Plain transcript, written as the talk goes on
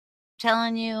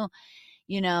telling you,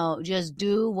 just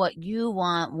do what you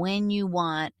want, when you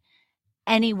want,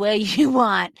 any way you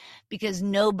want, because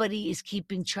nobody is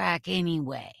keeping track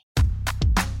anyway.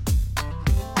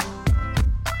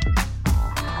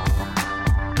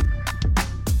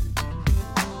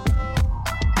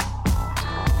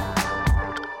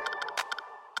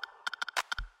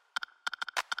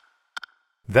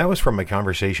 That was from my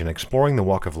conversation exploring the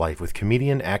walk of life with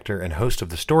comedian, actor, and host of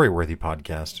the Storyworthy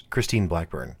podcast, Christine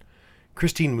Blackburn.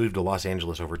 Christine moved to Los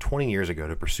Angeles over 20 years ago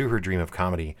to pursue her dream of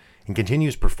comedy and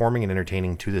continues performing and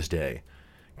entertaining to this day.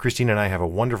 Christine and I have a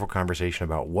wonderful conversation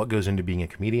about what goes into being a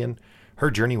comedian,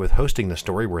 her journey with hosting the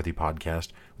Storyworthy podcast,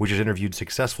 which has interviewed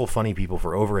successful, funny people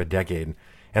for over a decade,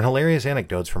 and hilarious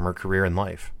anecdotes from her career and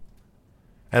life.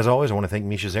 As always, I want to thank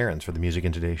Misha Zarins for the music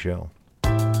in today's show.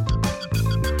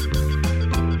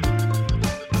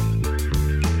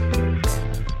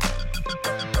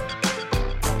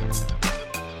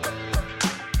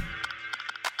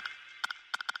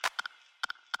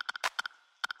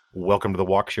 Welcome to the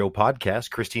Walk Show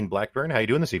podcast. Christine Blackburn, how are you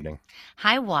doing this evening?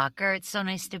 Hi, Walker. It's so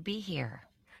nice to be here.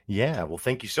 Yeah, well,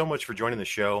 thank you so much for joining the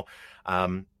show.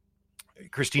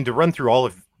 Christine, to run through all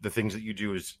of the things that you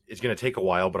do is going to take a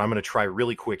while, but I'm going to try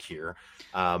really quick here.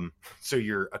 So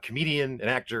you're a comedian, an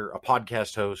actor, a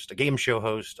podcast host, a game show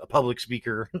host, a public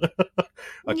speaker,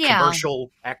 a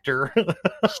commercial actor.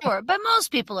 Sure, but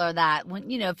most people are that. When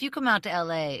if you come out to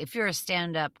LA, if you're a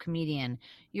stand-up comedian,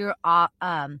 you're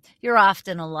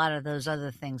often a lot of those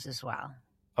other things as well.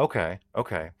 Okay.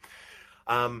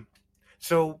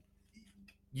 So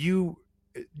you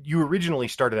originally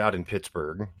started out in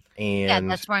Pittsburgh, and yeah,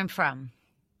 that's where I'm from.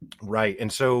 Right,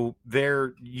 and so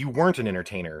there you weren't an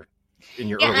entertainer in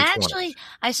your early 20s. Actually,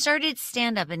 I started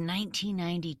stand-up in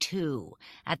 1992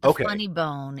 at the Funny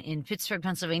Bone in Pittsburgh,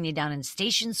 Pennsylvania, down in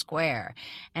Station Square,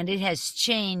 and it has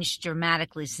changed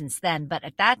dramatically since then. But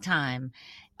at that time,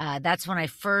 that's when I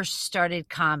first started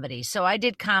comedy. So I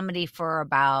did comedy for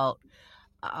about,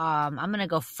 I'm going to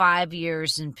go 5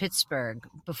 years in Pittsburgh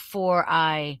before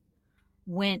I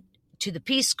went to the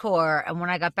Peace Corps. And when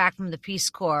I got back from the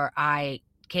Peace Corps, I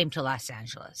came to Los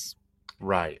Angeles.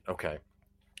 Right. Okay.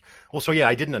 Well, so yeah,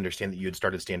 I didn't understand that you had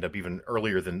started stand-up even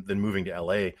earlier than moving to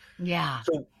LA. Yeah.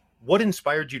 So what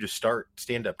inspired you to start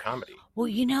stand-up comedy?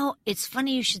 Well, it's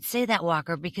funny you should say that,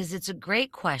 Walker, because it's a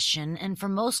great question. And for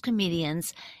most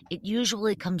comedians, it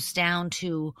usually comes down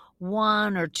to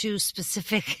one or two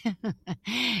specific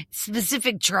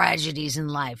tragedies in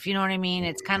life. You know what I mean?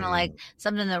 It's kind of like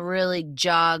something that really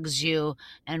jogs you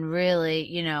and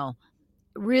really,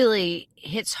 really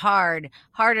hits hard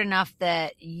enough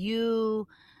that you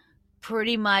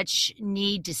pretty much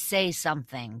need to say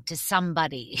something to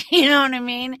somebody. You know what I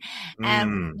mean?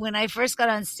 And when I first got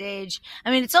on stage,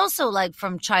 it's also like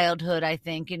from childhood, I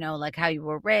think, like how you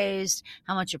were raised,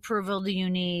 how much approval do you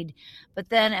need? But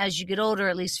then as you get older,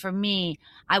 at least for me,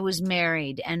 I was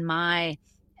married and my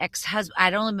ex-husband,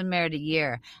 I'd only been married a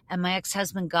year, and my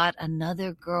ex-husband got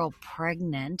another girl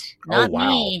pregnant. Not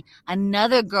me,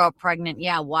 another girl pregnant,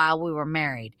 while we were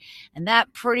married. And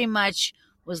that pretty much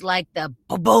was like the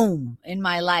boom in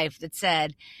my life that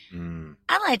said,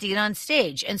 I'd like to get on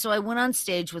stage. And so I went on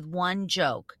stage with one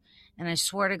joke. And I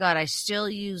swear to God, I still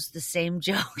use the same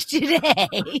joke today.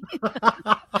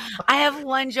 I have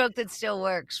one joke that still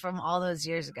works from all those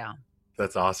years ago.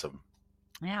 That's awesome.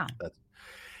 Yeah.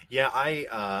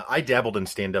 I dabbled in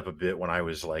stand-up a bit when I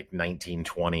was like 19,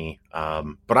 20.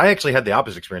 But I actually had the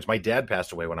opposite experience. My dad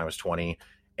passed away when I was 20.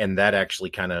 And that actually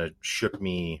kind of shook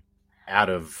me out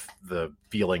of the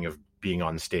feeling of being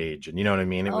on stage. And you know what I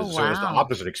mean? It was the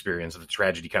opposite experience of the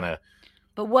tragedy kind of.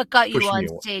 But what got you on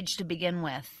stage to begin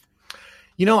with?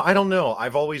 I don't know.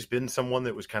 I've always been someone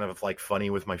that was kind of like funny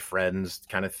with my friends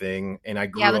kind of thing. And I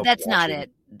grew up. Yeah, but that's not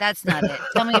it. That's not it.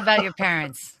 Tell me about your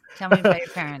parents.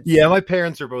 Yeah, my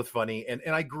parents are both funny. And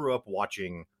I grew up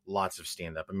watching lots of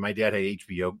stand-up. And my dad had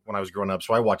HBO when I was growing up.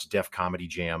 So I watched Def Comedy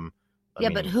Jam.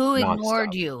 But who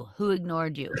ignored you? Who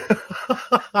ignored you?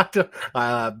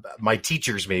 My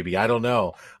teachers, maybe. I don't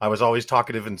know. I was always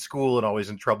talkative in school and always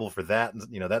in trouble for that, and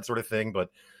that sort of thing. But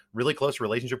really close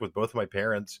relationship with both of my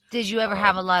parents. Did you ever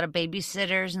have a lot of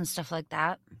babysitters and stuff like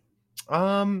that?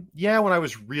 Yeah, when I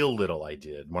was real little, I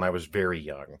did. When I was very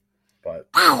young, but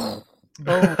boom.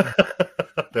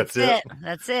 That's it.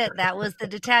 That's it. That was the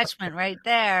detachment right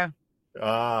there.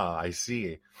 Ah, I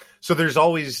see. So there's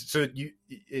always,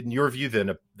 in your view,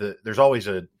 then there's always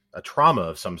a a trauma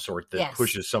of some sort that Yes.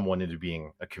 pushes someone into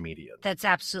being a comedian. That's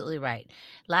absolutely right.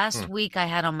 Hmm. Last week I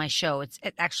had on my show,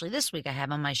 actually this week I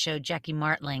have on my show Jackie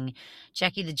Martling,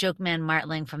 Jackie the Joke Man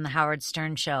Martling from the Howard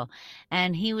Stern show.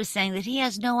 And he was saying that he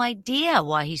has no idea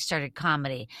why he started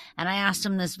comedy. And I asked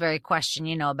him this very question,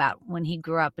 about when he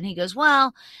grew up. And he goes,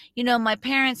 well, my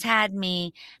parents had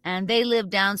me and they lived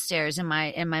downstairs and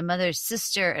my mother's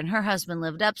sister and her husband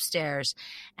lived upstairs.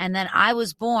 And then I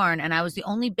was born and I was the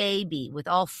only baby with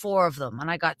all four of them.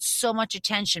 And I got so much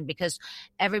attention because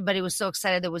everybody was so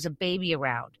excited there was a baby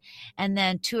around. And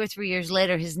then 2 or 3 years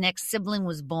later, his next sibling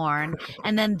was born.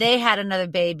 And then they had another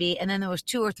baby. And then there was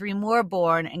 2 or 3 more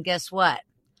born. And guess what?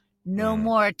 No Mm.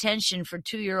 more attention for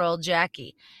 2-year-old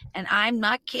Jackie. And I'm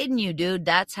not kidding you, dude.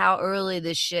 That's how early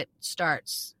this shit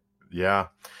starts. Yeah.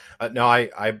 No,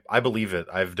 I believe it.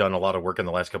 I've done a lot of work in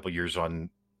the last couple of years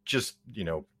on just,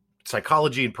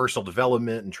 psychology and personal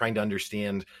development and trying to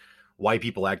understand why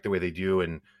people act the way they do.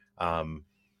 And,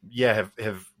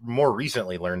 have more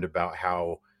recently learned about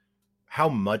how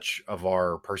much of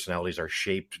our personalities are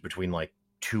shaped between like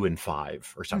 2 and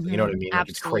 5 or something. You know what I mean? Like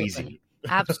it's Absolutely. crazy.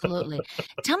 Absolutely.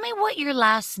 Tell me what your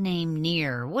last name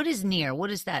Near. What is Near? What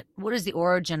is that? What is the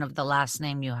origin of the last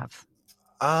name you have?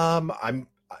 I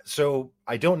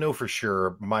don't know for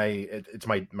sure. It's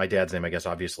my dad's name, I guess,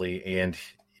 obviously, and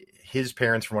his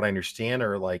parents, from what I understand,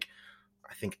 are like,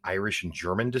 I think Irish and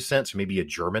German descent, so maybe a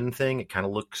German thing. It kind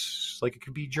of looks like it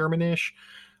could be Germanish.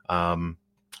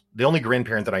 The only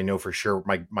grandparent that I know for sure,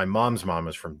 my mom's mom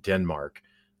is from Denmark,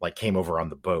 like came over on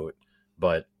the boat,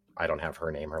 but I don't have her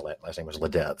name. Her last name was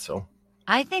Ledette, so.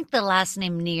 I think the last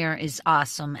name Near is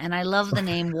awesome, and I love the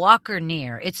name Walker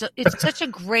Near. It's such a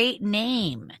great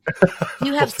name. Do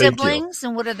you Well, have thank you. siblings,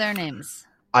 and what are their names?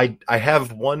 I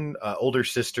have one older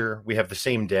sister. We have the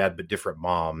same dad, but different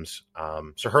moms.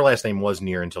 So her last name was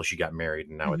Near until she got married,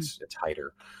 and now Mhm. it's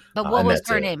Hyder. But what And was that's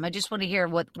her it. name? I just want to hear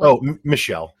what Oh,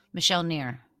 Michelle. Michelle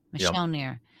Near. Yep. Michelle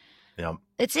Near. Yep.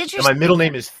 It's And interesting. my middle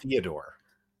name is Theodore.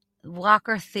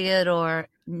 Walker Theodore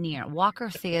Near. Walker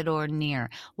Theodore Near.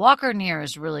 Walker Near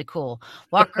is really cool.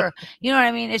 Walker, you know what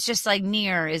I mean? It's just like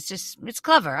Near. It's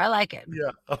clever. I like it.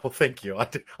 Yeah. Oh, thank you.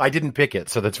 I didn't pick it,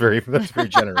 so that's very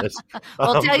generous.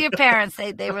 Well, tell your parents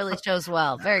they really chose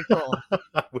well. Very cool.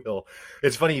 I will.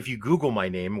 It's funny if you Google my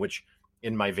name, which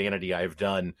in my vanity I've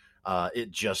done,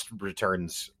 it just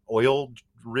returns oil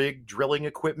rig drilling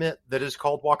equipment that is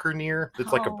called Walker Near.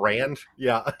 That's like a Oh, brand.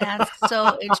 Yeah. that's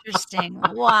so interesting.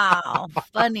 Wow.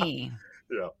 Funny.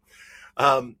 Yeah.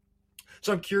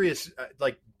 So I'm curious,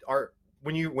 like,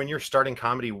 when you're starting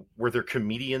comedy, were there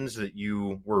comedians that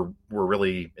you were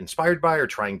really inspired by or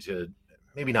trying to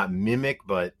maybe not mimic,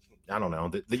 but I don't know,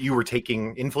 that you were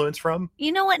taking influence from?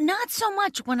 You know what? Not so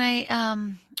much when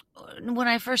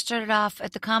I first started off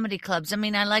at the comedy clubs. I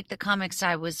mean, I liked the comics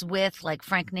I was with, like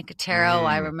Frank Nicotero.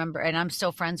 I Mm, remember, and I'm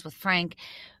still friends with Frank.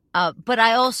 But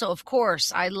I also, of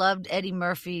course, I loved Eddie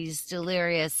Murphy's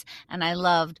Delirious, and I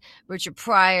loved Richard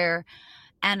Pryor,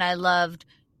 and I loved,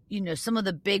 some of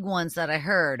the big ones that I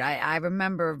heard. I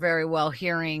remember very well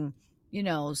hearing,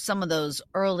 some of those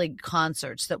early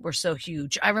concerts that were so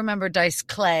huge. I remember Dice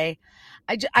Clay.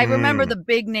 I remember mm, the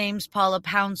big names. Paula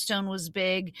Poundstone was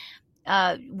big.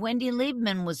 Wendy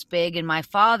Liebman was big, and my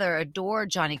father adored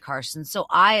Johnny Carson, so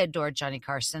I adored Johnny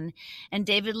Carson. And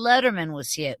David Letterman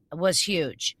was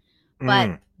huge, but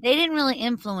mm. they didn't really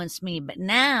influence me. But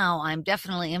now I'm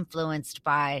definitely influenced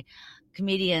by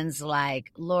comedians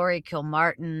like Laurie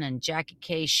Kilmartin and Jackie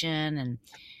Cation and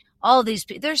all these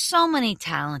people. There's so many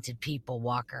talented people,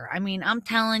 Walker. I mean, I'm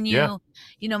telling Yeah.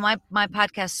 you, my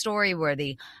podcast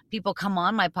Storyworthy, people come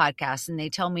on my podcast and they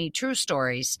tell me true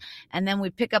stories, and then we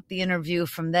pick up the interview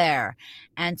from there.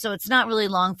 And so it's not really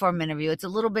long form interview. It's a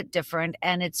little bit different,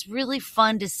 and it's really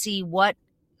fun to see what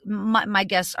my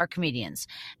guests are comedians.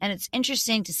 And it's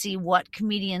interesting to see what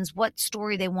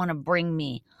story they want to bring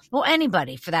me. Well,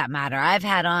 anybody for that matter. I've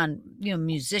had on,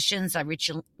 musicians. I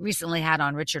recently had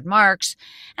on Richard Marx,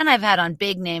 and I've had on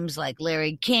big names like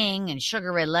Larry King and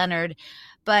Sugar Ray Leonard.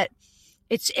 But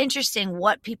it's interesting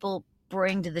what people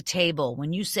bring to the table.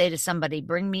 When you say to somebody,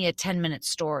 bring me a 10-minute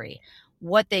story,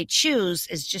 what they choose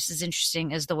is just as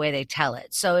interesting as the way they tell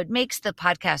it. So it makes the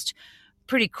podcast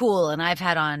pretty cool. And I've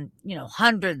had on,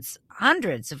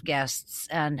 hundreds of guests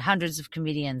and hundreds of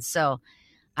comedians. So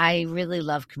I really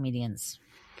love comedians.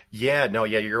 Yeah. No,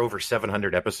 yeah. You're over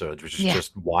 700 episodes, which is Yeah,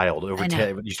 just wild. Over I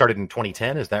know. 10. You started in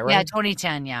 2010. Is that Yeah, right?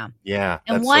 2010. Yeah. Yeah.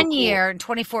 And That's so one cool. year in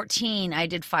 2014, I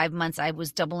did 5 months. I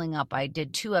was doubling up. I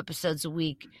did 2 episodes a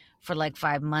week for like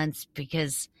 5 months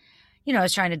because, I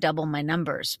was trying to double my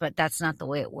numbers, but that's not the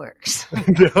way it works.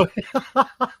 No.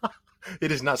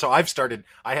 It is not. So I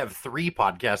have 3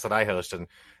 podcasts that I host, and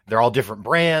they're all different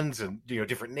brands and,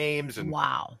 different names. And,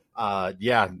 Wow.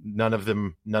 yeah, none of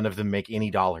them make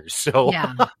any dollars. So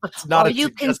Yeah. it's Are not a you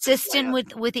suggested consistent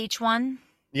plan. with each one?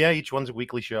 Yeah. Each one's a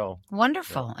weekly show. Yeah.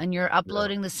 Wonderful. And you're Yeah.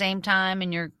 uploading the same time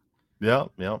and you're Yeah.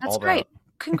 Yeah. that's All that. great.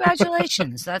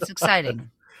 Congratulations. That's exciting.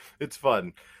 It's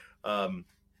fun. Um,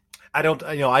 I don't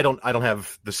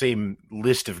have the same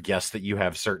list of guests that you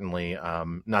have, certainly,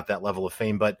 not that level of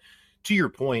fame, but to your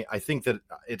point, I think that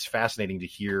it's fascinating to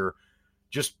hear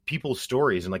just people's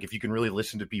stories. And like, if you can really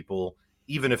listen to people,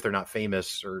 even if they're not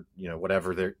famous or,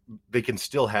 whatever, they can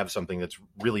still have something that's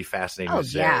really fascinating Oh, to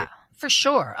yeah, say. for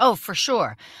sure. Oh, for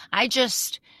sure. I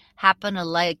just happen to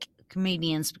like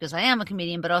comedians because I am a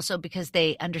comedian, but also because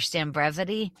they understand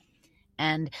brevity.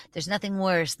 And there's nothing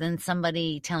worse than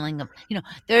somebody telling them,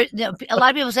 a lot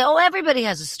of people say, oh, everybody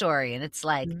has a story. And it's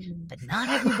like, but not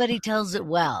everybody tells it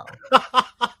well,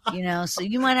 so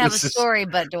you might have a This is, story,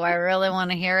 but do I really want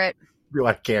to hear it? do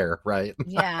I care? Right.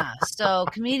 Yeah. So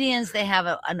comedians, they have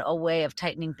a way of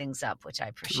tightening things up, which I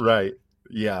appreciate. Right.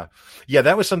 Yeah. Yeah,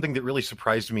 that was something that really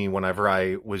surprised me whenever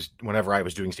I was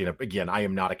doing stand up. Again, I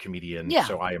am not a comedian, Yeah,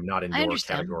 so I am not in I your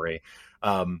understand. category.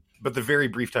 But the very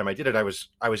brief time I did it, I was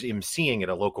emceeing at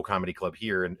a local comedy club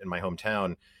here in my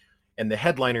hometown, and the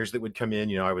headliners that would come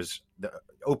in, I was the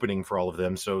opening for all of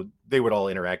them, so they would all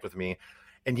interact with me.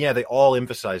 And yeah, they all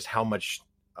emphasized how much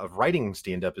of writing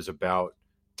stand up is about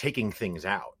taking things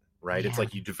out, right? It's Yeah.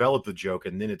 like you develop the joke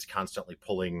and then it's constantly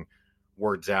pulling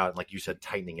words out, and like you said,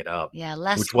 tightening it up, Yeah.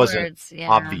 Less which wasn't words. Yeah.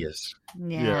 obvious.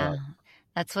 Yeah. Yeah.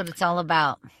 That's what it's all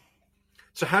about.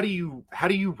 So how do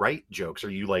you write jokes? Are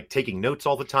you like taking notes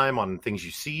all the time on things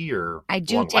you see, or I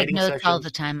do long take writing notes all the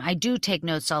sessions? time. I do take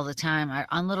notes all the time.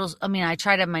 I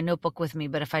try to have my notebook with me,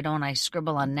 but if I don't, I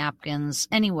scribble on napkins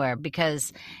anywhere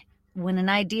because when an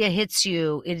idea hits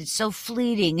you, it is so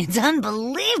fleeting. It's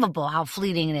unbelievable how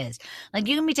fleeting it is. Like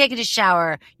you can be taking a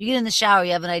shower, you get in the shower,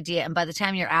 you have an idea, and by the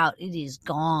time you're out, it is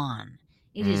gone.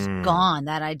 It is Mm, gone.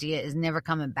 That idea is never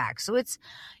coming back. So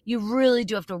you really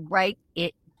do have to write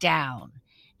it down.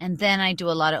 And then I do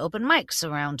a lot of open mics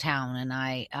around town and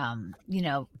I,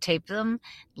 tape them,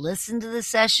 listen to the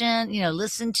session,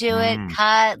 listen to it, mm.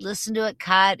 cut, listen to it,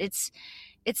 cut.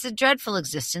 It's a dreadful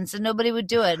existence and nobody would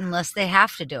do it unless they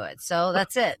have to do it. So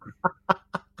that's it.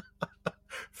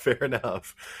 Fair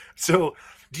enough. So,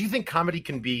 do you think comedy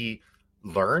can be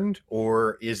learned,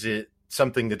 or is it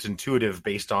something that's intuitive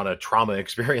based on a trauma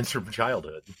experience from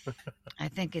childhood? I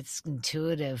think it's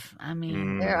intuitive. I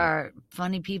mean, there Mm, are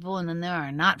funny people and then there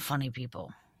are not funny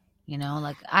people.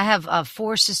 Like I have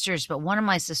 4 sisters, but one of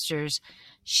my sisters,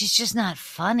 she's just not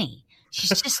funny.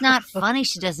 She's just not funny.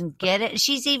 She doesn't get it.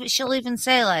 She'll even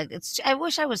say like, I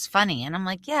wish I was funny. And I'm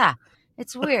like, yeah,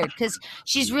 it's weird because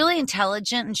she's really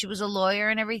intelligent and she was a lawyer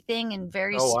and everything and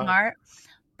very oh wow. smart.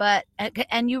 But,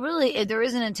 and there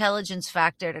is an intelligence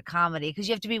factor to comedy because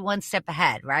you have to be one step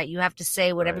ahead, right? You have to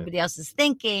say what Right. everybody else is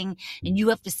thinking and you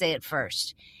have to say it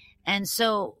first. And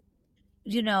so,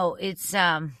 you know, it's,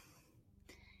 um,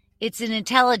 it's an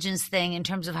intelligence thing in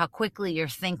terms of how quickly you're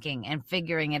thinking and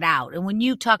figuring it out. And when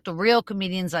you talk to real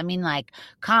comedians, I mean like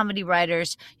comedy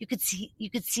writers, you could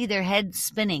see their heads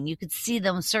spinning. You could see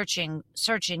them searching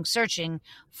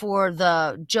for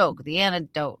the joke, the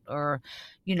anecdote, or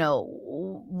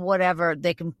whatever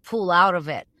they can pull out of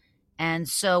it. And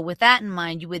so with that in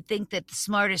mind, you would think that the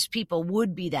smartest people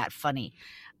would be that funny.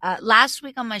 Last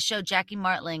week on my show, Jackie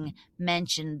Martling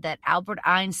mentioned that Albert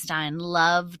Einstein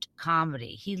loved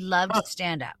comedy. He loved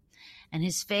stand up. And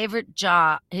his favorite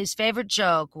joke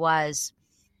was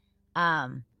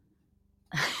um,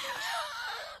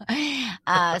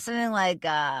 something like,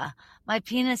 my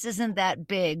penis isn't that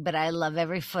big, but I love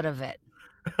every foot of it.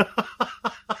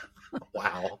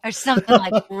 Wow. Or something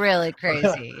like really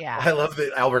crazy. Yeah. I love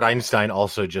that Albert Einstein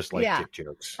also just like Yeah. dick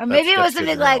jokes. Or That's maybe it that's was good to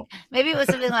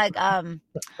something like, know.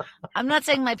 I'm not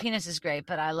saying my penis is great,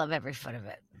 but I love every foot of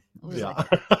it. It was like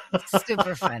Yeah.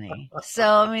 super funny. So,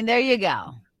 I mean, there you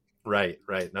go. Right,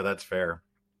 right. No, that's fair.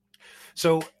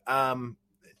 So,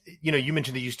 you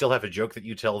mentioned that you still have a joke that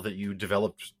you tell that you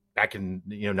developed back in,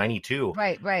 92.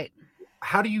 Right, right.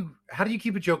 How do you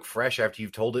keep a joke fresh after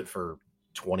you've told it for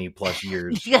 20 plus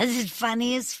years? Because it's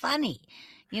funny is funny.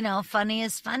 Funny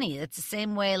is funny. It's the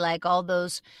same way like all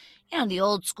those, the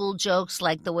old school jokes,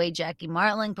 like the way Jackie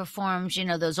Martling performs,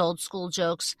 those old school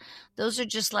jokes. Those are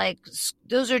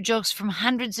jokes from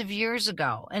hundreds of years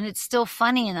ago. And it's still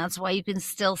funny. And that's why you can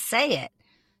still say it.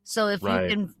 So if you Right.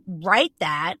 can write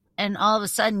that and all of a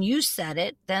sudden you said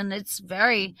it, then it's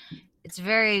very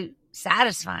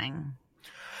satisfying.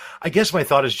 I guess my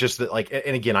thought is just that, like,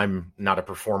 and again, I'm not a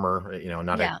performer,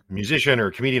 not a Yeah. musician or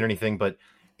a comedian or anything, but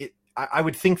I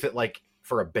would think that, like,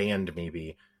 for a band,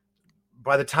 maybe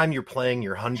by the time you're playing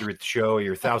your 100th show or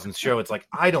your 1,000th show, it's like,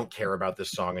 I don't care about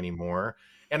this song anymore.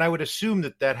 And I would assume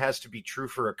that that has to be true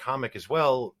for a comic as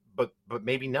well, but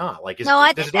maybe not. Like, No,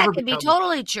 I does think it that ever could be become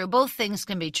totally true. Both things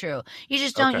can be true. You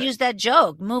just don't okay? use that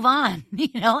joke. Move on.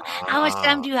 How much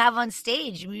time Ah, do you have on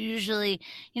stage? Usually,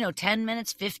 10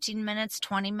 minutes, 15 minutes,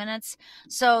 20 minutes.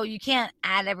 So you can't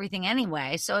add everything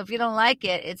anyway. So if you don't like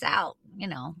it, it's out.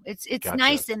 It's gotcha.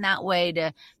 nice in that way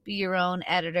to be your own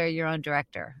editor, your own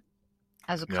director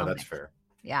as a No, that's comic. fair.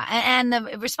 Yeah. And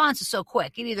the response is so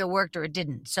quick. It either worked or it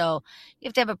didn't. So you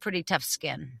have to have a pretty tough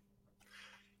skin.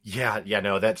 Yeah,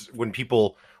 no, that's when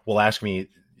people will ask me,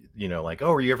 like,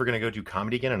 oh, are you ever going to go do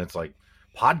comedy again? And it's like,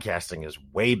 podcasting is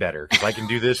way better because I can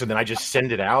do this and then I just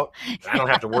send it out. I don't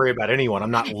have to worry about anyone.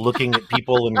 I'm not looking at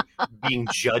people and being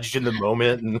judged in the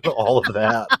moment and all of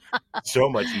that. So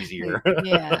much easier.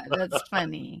 Yeah, that's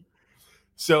funny.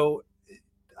 So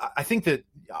I think that,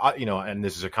 and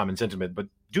this is a common sentiment, but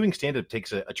doing stand-up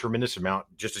takes a tremendous amount,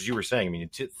 just as you were saying. I mean,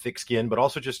 it's thick skin, but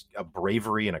also just a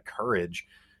bravery and a courage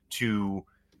to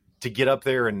get up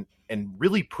there and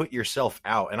really put yourself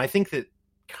out. And I think that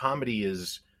comedy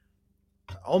is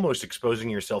almost exposing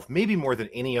yourself maybe more than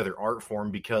any other art form,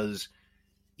 because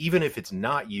even if it's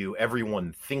not you,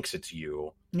 everyone thinks it's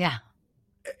you. Yeah.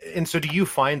 And so do you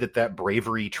find that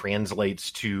bravery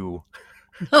translates to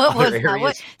What other was that? What?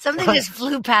 areas? Something just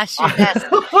flew past your desk.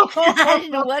 I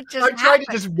didn't know what just I'm trying to happened.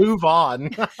 just move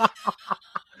on.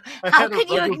 How could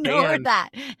you ignore that?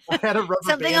 I had a rubber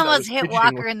Something band I was almost hit fidgeting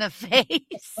Walker with. in the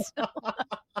face.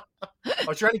 I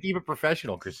was trying to keep it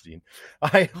professional, Christine.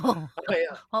 I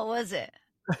What was it?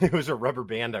 It was a rubber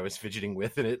band I was fidgeting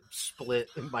with, and it split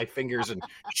in my fingers and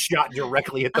shot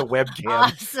directly at the webcam.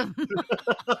 Awesome.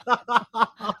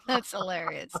 That's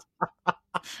hilarious.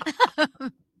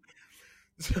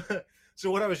 So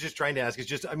what I was just trying to ask is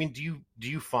just, I mean, do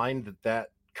you find that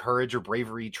courage or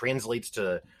bravery translates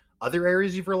to other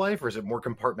areas of your life, or is it more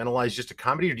compartmentalized just to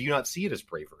comedy, or do you not see it as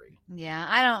bravery? Yeah,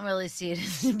 I don't really see it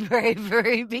as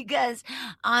bravery because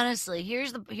honestly,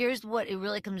 here's what it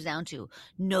really comes down to.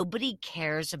 Nobody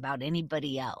cares about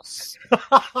anybody else.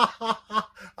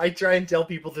 I try and tell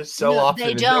people this so No, often,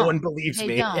 they and no don't. one believes They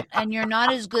me. don't. And you're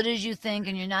not as good as you think,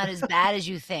 and you're not as bad as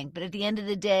you think. But at the end of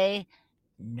the day,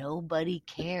 nobody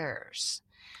cares.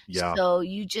 Yeah. So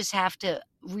you just have to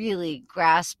really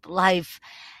grasp life.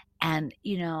 And,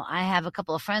 I have a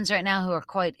couple of friends right now who are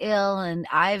quite ill, and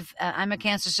I'm a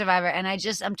cancer survivor. And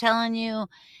I'm telling you,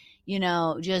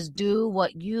 just do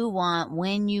what you want,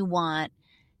 when you want,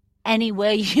 any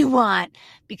way you want,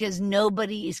 because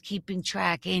nobody is keeping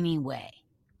track anyway.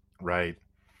 Right.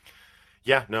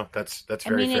 Yeah, no, that's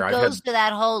very fair. It goes to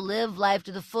that whole live life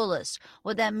to the fullest.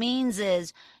 What that means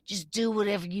is just do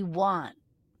whatever you want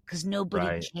because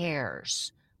nobody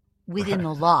cares within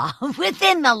the law.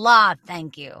 Within the law,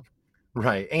 thank you.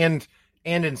 Right. And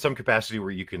in some capacity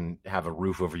where you can have a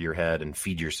roof over your head and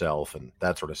feed yourself and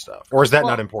that sort of stuff. Or is that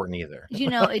not important either?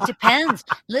 It depends.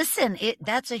 Listen,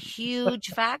 that's a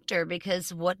huge factor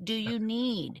because what do you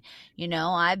need?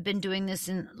 I've been doing this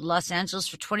in Los Angeles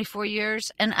for 24 years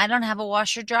and I don't have a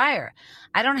washer dryer.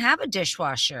 I don't have a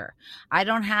dishwasher. I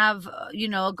don't have,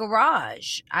 a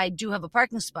garage. I do have a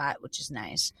parking spot, which is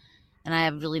nice. And I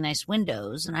have really nice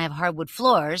windows and I have hardwood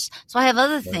floors. So I have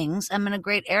other things. I'm in a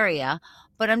great area,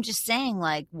 but I'm just saying,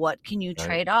 like, what can you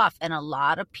trade off? And a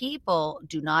lot of people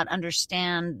do not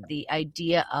understand the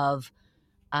idea of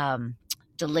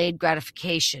delayed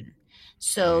gratification.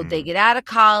 So they get out of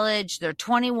college, they're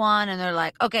 21 and they're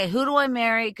like, okay, who do I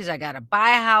marry? Because I got to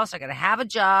buy a house. I got to have a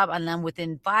job. And then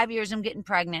within 5 years, I'm getting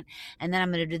pregnant. And then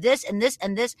I'm going to do this and this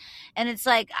and this. And it's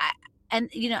like, and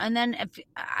then if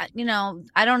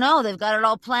I don't know, they've got it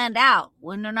all planned out.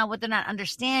 What they're not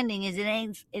understanding is it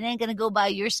ain't going to go by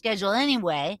your schedule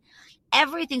anyway.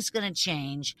 Everything's going to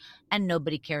change, and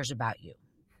nobody cares about you.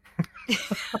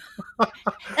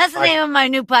 That's the name of my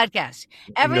new podcast.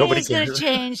 Everything's going to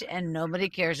change, and nobody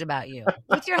cares about you.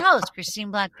 With your host, Christine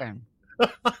Blackburn.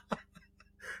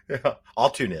 Yeah, I'll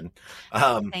tune in.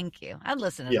 Thank you. I'd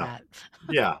listen to that.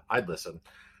 Yeah, I'd listen.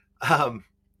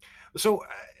 So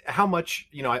how much,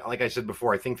 like I said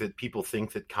before, I think that people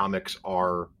think that comics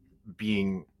are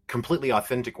being completely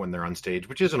authentic when they're on stage,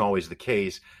 which isn't always the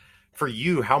case. For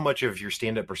you, how much of your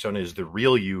stand-up persona is the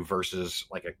real you versus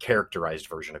like a characterized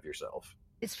version of yourself?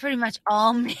 It's pretty much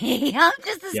all me. I'm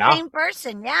just the same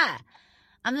person. Yeah.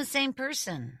 I'm the same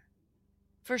person.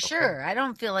 For Okay. sure. I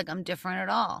don't feel like I'm different at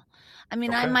all. I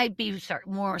mean, I Okay. might be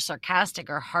more sarcastic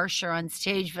or harsher on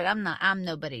stage, but I'm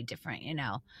nobody different, you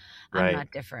know. I'm Right.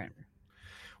 not different.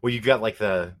 Well, you've got like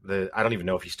the I don't even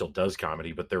know if he still does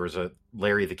comedy, but there was a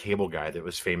Larry the Cable Guy that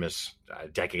was famous a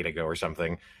decade ago or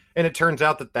something, and it turns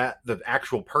out that the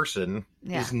actual person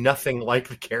Yeah. is nothing like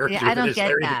the Yeah, character I that don't is get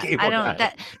Larry the that. I Cable don't Guy.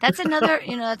 that's another,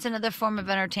 that's another form of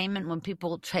entertainment when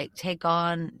people take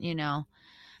on,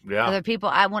 Yeah, other people.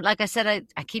 I want, like I said,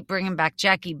 I keep bringing back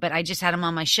Jackie, but I just had him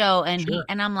on my show, and sure.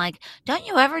 I'm like, don't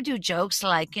you ever do jokes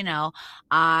like,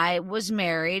 I was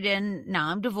married and now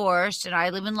I'm divorced and I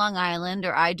live in Long Island,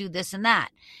 or I do this and that.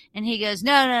 And he goes,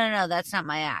 no, no, no, no, that's not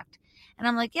my act. And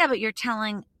I'm like, yeah, but you're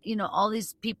telling, all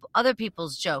these people, other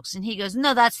people's jokes. And he goes,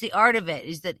 no, that's the art of it,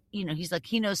 is that, he's like,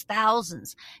 he knows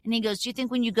thousands. And he goes, do you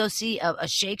think when you go see a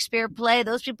Shakespeare play,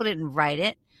 those people didn't write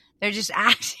it? They're just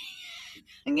acting.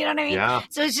 You know what I mean? Yeah,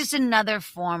 So it's just another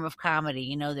form of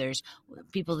comedy. There's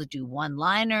people that do one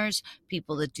liners,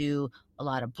 people that do a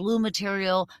lot of blue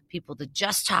material, people that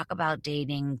just talk about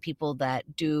dating, people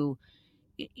that do,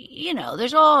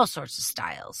 there's all sorts of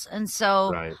styles. And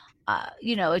so, right.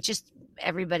 it just,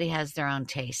 everybody has their own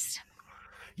taste.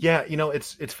 Yeah,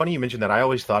 it's funny you mentioned that. I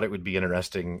always thought it would be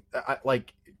interesting.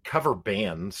 Like cover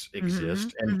bands Hmm.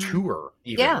 exist and Hmm. tour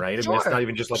even, Yeah, right? I mean, it's sure. not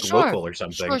even just like Sure. local or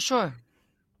something. Sure. Sure.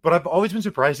 But I've always been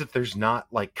surprised that there's not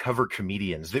like cover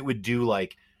comedians that would do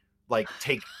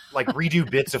take like redo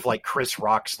bits of like Chris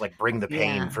Rock's like Bring the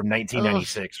Pain Yeah. from Oh,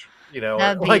 1996,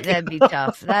 or that'd be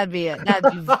tough. That'd be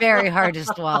very hard to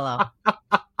swallow.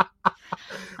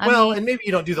 I well, mean, and maybe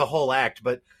you don't do the whole act,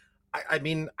 but I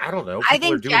mean, I don't know. I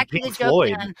People are think doing Jackie the Pink Joke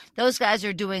Floyd, Man, those guys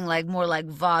are doing like more like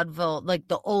vaudeville, like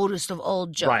the oldest of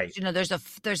old right? jokes.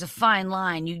 There's a fine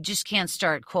line. You just can't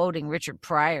start quoting Richard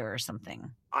Pryor or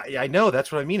something. I know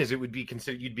that's what I mean. Is it would be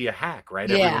considered you'd be a hack,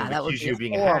 right? Everyone Yeah, would that would accuse be you of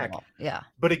being a hack. horrible. Yeah.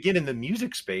 But again, in the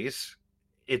music space,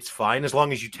 it's fine as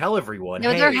long as you tell everyone,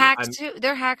 No, they're "Hey, hacks I'm." too.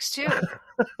 They're hacks too.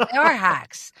 They are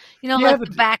hacks. Yeah, Like but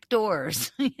the back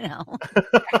doors,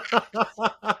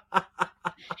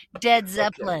 Dead okay.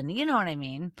 Zeppelin. You know what I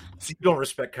mean? So you don't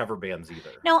respect cover bands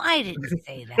either. No, I didn't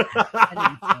say that. I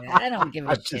didn't say that. I don't give a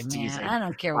I'm shit, just man. teasing. I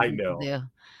don't care what I people know. do. I'm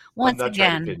Once not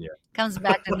trying to again, pin you. comes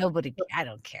back to nobody. I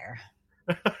don't care.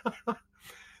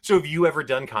 So have you ever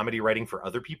done comedy writing for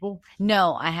other people?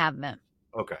 No, I haven't.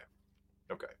 Okay.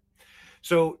 Okay.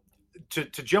 So to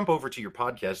jump over to your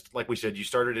podcast, like we said, you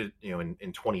started it,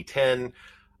 in 2010.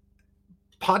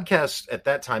 Podcasts at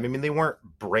that time, I mean, they weren't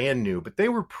brand new, but they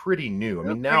were pretty new. I They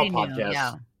were mean, now pretty new. podcasts,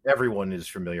 Yeah, everyone is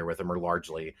familiar with them or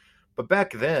largely, but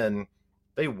back then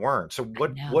they weren't. So I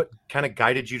know. what kind of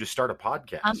guided you to start a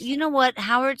podcast? You know what?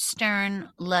 Howard Stern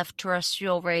left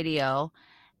terrestrial radio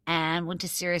and went to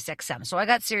Sirius XM. So I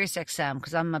got Sirius XM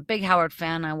because I'm a big Howard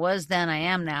fan. I was then, I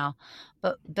am now.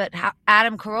 But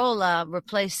Adam Carolla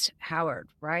replaced Howard,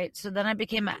 right? So then I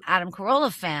became an Adam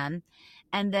Carolla fan.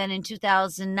 And then in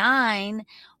 2009,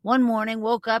 one morning,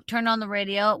 woke up, turned on the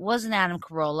radio. It wasn't Adam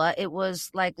Carolla. It was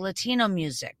like Latino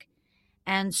music.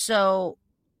 And so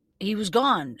he was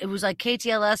gone. It was like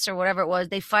KTLS or whatever it was.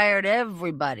 They fired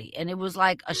everybody. And it was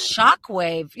like a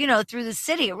shockwave, through the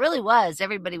city. It really was.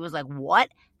 Everybody was like, what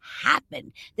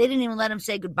happened? They didn't even let him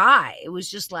say goodbye. It was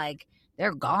just like,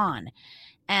 they're gone.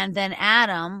 And then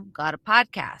Adam got a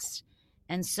podcast.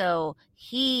 And so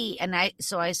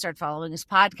I started following his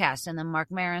podcast, and then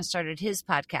Mark Maron started his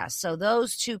podcast. So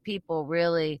those two people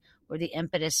really were the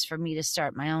impetus for me to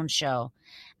start my own show.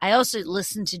 I also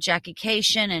listened to Jackie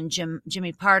Cation and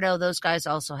Jimmy Pardo. Those guys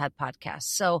also had podcasts.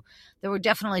 So there were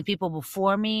definitely people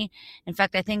before me. In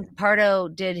fact, I think Pardo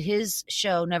did his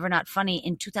show, Never Not Funny,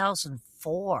 in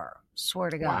 2004.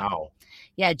 Swear to God. Wow.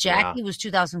 Yeah, Yeah. Jackie was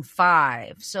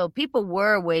 2005. So people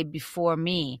were way before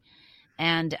me.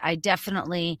 And I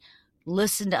definitely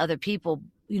listened to other people,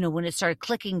 when it started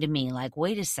clicking to me, like,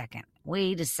 wait a second.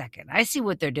 I see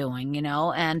what they're doing,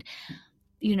 and,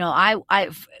 I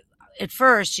at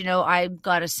first, I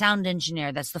got a sound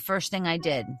engineer. That's the first thing I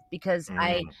did because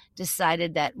I Mm,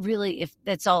 decided that really, if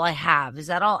that's all I have, is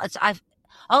that all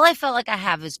all I felt like I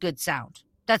have is good sound.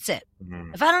 That's it.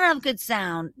 mm, If I don't have good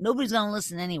sound, nobody's going to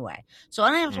listen anyway. So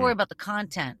I don't have to worry mm. about the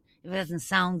content if it doesn't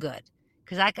sound good.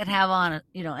 Because I could have on,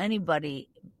 anybody,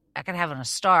 I could have on a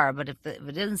star, but if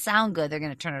it doesn't sound good, they're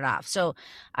going to turn it off. So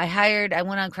I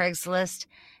went on Craigslist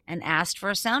and asked for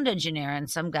a sound engineer, and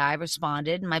some guy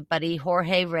responded, my buddy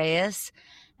Jorge Reyes,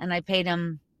 and I paid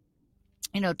him,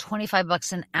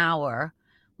 $25 an hour,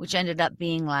 which ended up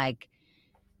being like,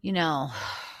 you know,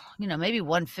 maybe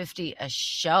 150 a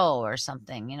show or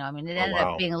something. I mean, it Oh ended up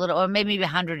wow. being a little, or maybe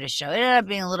 100 a show. It ended up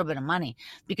being a little bit of money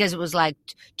because it was like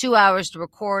 2 hours to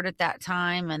record at that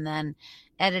time. And then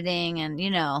editing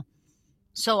and,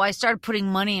 so I started putting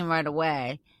money in right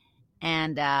away.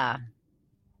 And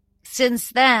since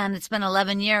then, it's been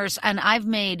 11 years and I've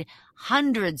made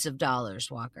hundreds of dollars,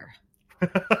 Walker.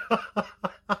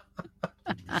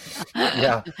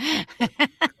 Yeah.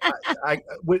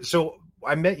 So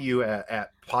I met you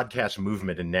at Podcast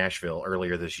Movement in Nashville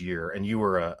earlier this year, and you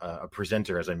were a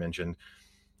presenter, as I mentioned.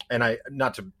 And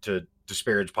not to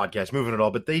disparage Podcast Movement at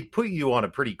all, but they put you on a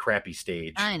pretty crappy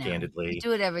stage, I know. candidly. They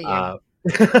do it every year.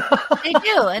 They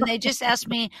do. And they just asked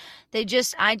me,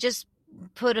 I just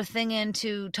put a thing in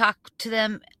to talk to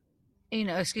them,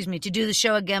 to do the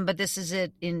show again. But this is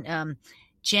it in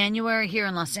January here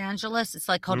in Los Angeles. It's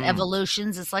like called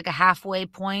Evolutions. It's like a halfway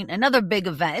point, another big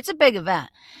event. It's a big event.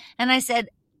 And I said,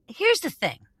 here's the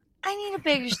thing. I need a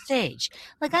bigger stage.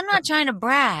 Like, I'm not trying to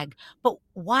brag, but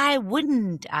why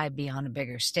wouldn't I be on a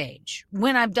bigger stage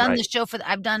when I've done the show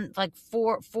I've done like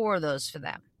four of those for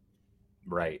them.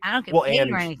 Right. I don't get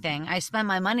paid or anything. I spend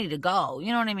my money to go.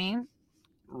 You know what I mean?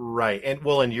 Right.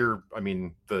 And your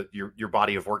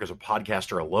body of work as a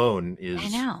podcaster alone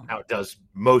outdoes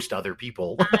most other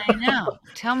people. I know.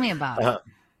 Tell me about it.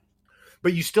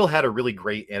 But you still had a really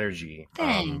great energy,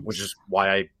 which is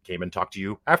why I came and talked to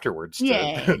you afterwards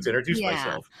to introduce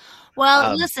myself.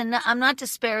 Well, listen, I'm not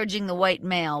disparaging the white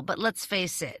male, but let's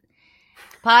face it.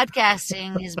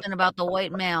 Podcasting has been about the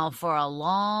white male for a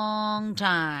long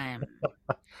time.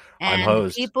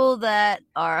 And people that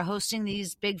are hosting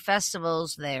these big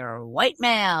festivals, they're white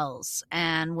males.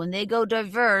 And when they go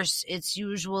diverse, it's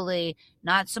usually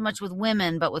not so much with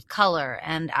women, but with color.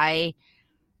 And I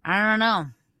don't know.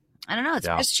 It's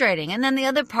frustrating. And then the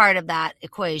other part of that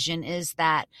equation is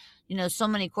that, so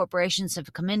many corporations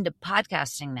have come into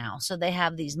podcasting now. So they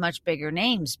have these much bigger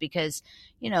names because,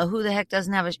 who the heck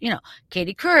doesn't have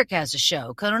Katie Couric has a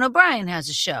show. Conan O'Brien has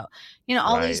a show.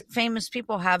 All these famous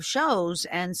people have shows.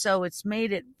 And so it's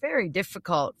made it very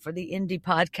difficult for the indie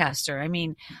podcaster. I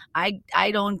mean, I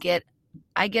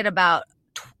get about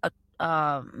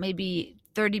maybe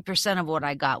 30% of what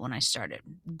I got when I started.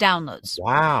 Downloads.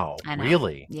 Wow.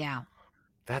 Really? Yeah.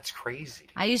 That's crazy.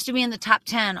 I used to be in the top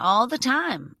 10 all the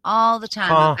time with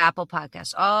Apple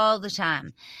Podcasts, all the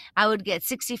time. I would get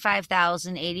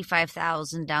 65,000,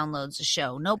 85,000 downloads a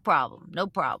show. No problem.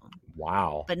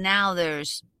 Wow. But now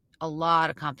there's a lot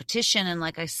of competition. And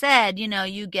like I said,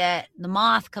 you get The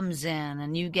Moth comes in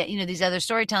and you get, these other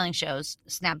storytelling shows,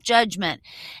 Snap Judgment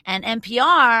and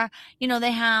NPR,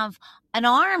 they have an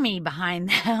army behind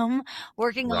them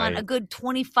working on a good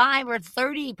 25 or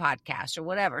 30 podcasts or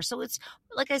whatever. So it's,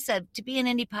 like I said, to be an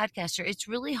indie podcaster, it's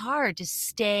really hard to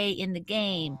stay in the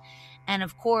game. And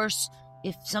of course,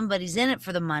 if somebody's in it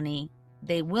for the money,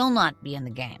 they will not be in the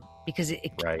game because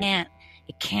it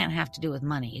can't have to do with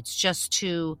money. It's just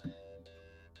too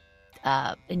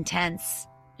intense.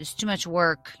 There's too much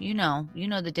work,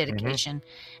 the dedication.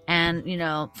 And,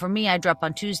 for me, I drop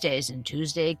on Tuesdays and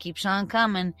Tuesday keeps on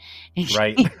coming.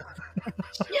 Right.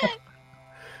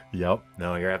 Yep.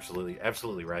 No, you're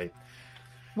absolutely right.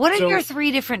 What are your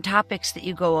 3 different topics that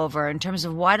you go over in terms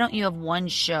of why don't you have one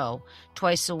show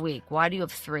twice a week? Why do you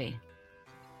have 3?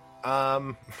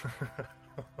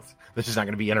 This is not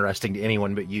going to be interesting to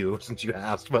anyone but you since you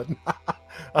asked, but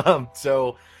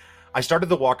so I started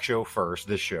the Walk Show first,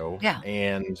 this show. Yeah.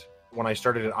 And when I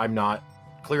started it, I'm not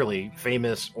clearly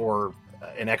famous or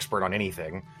an expert on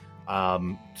anything.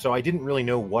 So I didn't really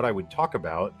know what I would talk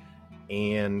about.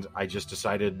 And I just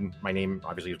decided my name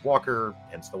obviously is Walker,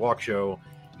 hence the Walk Show.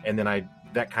 And then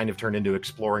that kind of turned into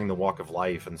exploring the walk of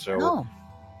life. And so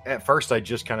at first I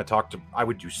just kind of I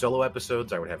would do solo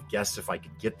episodes. I would have guests if I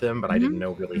could get them, but I didn't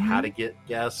know really how to get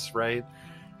guests. Right.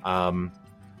 And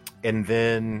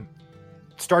then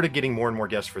started getting more and more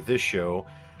guests for this show.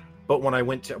 But when I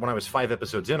was 5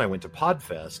 episodes in, I went to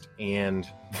Podfest, and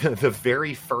the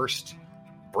very first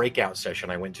breakout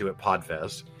session I went to at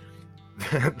Podfest,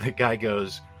 the guy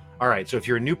goes, all right, so if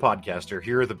you're a new podcaster,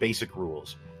 here are the basic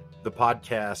rules. The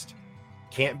podcast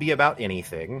can't be about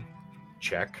anything.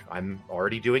 Check. I'm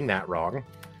already doing that wrong.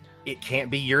 It can't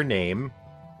be your name.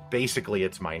 Basically,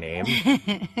 it's my name.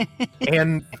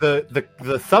 And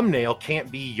the thumbnail can't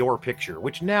be your picture,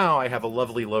 which now I have a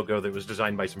lovely logo that was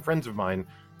designed by some friends of mine.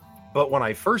 But when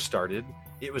I first started,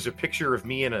 it was a picture of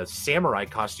me in a samurai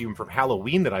costume from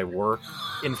Halloween that I wore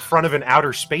in front of an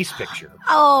outer space picture.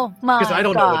 Oh my gosh. Because I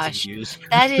don't know what to use.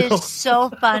 That is so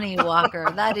funny, Walker.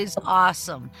 That is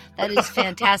awesome. That is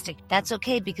fantastic. That's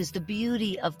okay, because the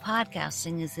beauty of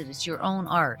podcasting is that it's your own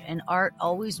art, and art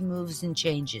always moves and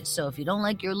changes. So if you don't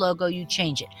like your logo, you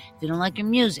change it. If you don't like your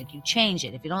music, you change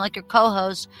it. If you don't like your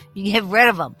co-host, you get rid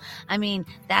of them. I mean,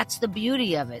 that's the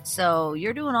beauty of it. So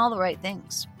you're doing all the right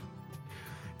things.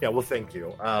 Yeah, well, thank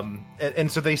you.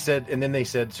 And so they said, and then they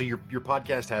said, so your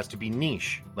podcast has to be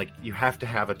niche. Like you have to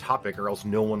have a topic, or else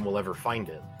no one will ever find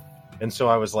it. And so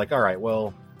I was like, all right,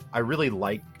 well, I really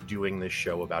like doing this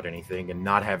show about anything and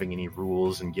not having any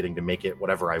rules and getting to make it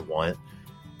whatever I want.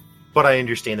 But I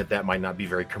understand that that might not be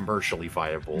very commercially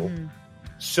viable. Mm.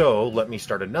 So let me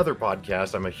start another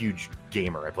podcast. I'm a huge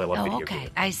gamer. I play a lot of video Okay.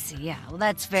 games. I see. Yeah. Well,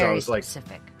 that's So I very was like,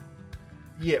 specific.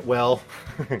 yeah, well,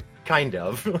 kind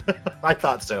of. I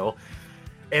thought so.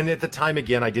 And at the time,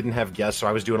 again, I didn't have guests, so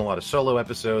I was doing a lot of solo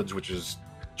episodes, which is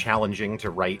challenging to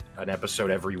write an episode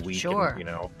every week. Sure. And, you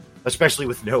know, especially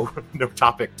with no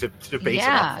topic to base it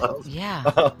off of.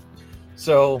 Yeah.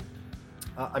 So,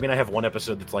 I mean, I have one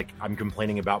episode that's like I'm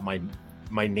complaining about my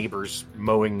neighbor's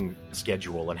mowing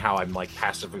schedule and how I'm like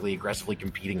passively aggressively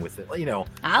competing with it. You know,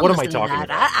 I'll what am I listen to talking that.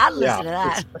 about? I'll listen to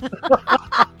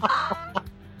that.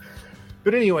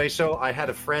 But anyway, so I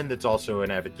had a friend that's also an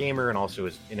avid gamer and also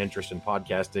is an interest in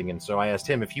podcasting. And so I asked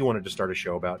him if he wanted to start a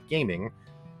show about gaming.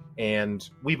 And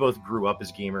we both grew up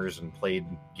as gamers and played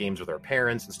games with our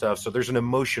parents and stuff. So there's an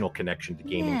emotional connection to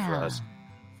gaming for us.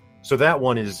 So that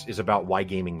one is about why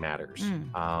gaming matters.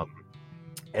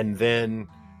 And then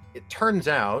it turns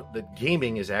out that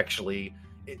gaming is actually...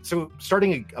 So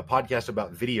starting a podcast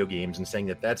about video games and saying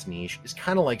that that's niche is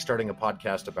kind of like starting a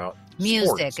podcast about music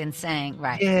sports. And saying,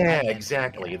 right. Yeah,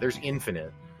 exactly. There's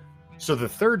infinite. So the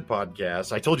third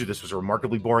podcast, I told you this was a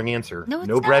remarkably boring answer. No, it's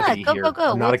no not. brevity Go, here. go,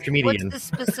 go. I'm not a comedian. What's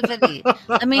the specificity?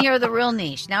 Let me hear the real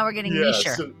niche. Now we're getting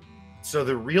nicher. So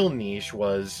the real niche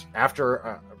was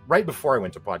after, right before I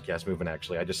went to Podcast Movement,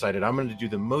 actually, I decided I'm going to do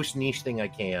the most niche thing I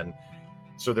can.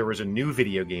 So there was a new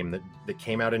video game that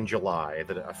came out in July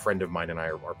that a friend of mine and I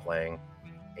are playing.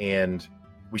 And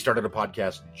we started a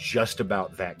podcast just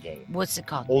about that game. What's it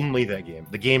called? Only that game.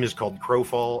 The game is called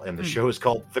Crowfall, and the show is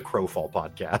called The Crowfall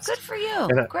Podcast. Good for you.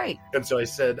 Great. And so I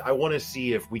said, I want to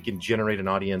see if we can generate an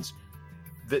audience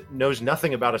that knows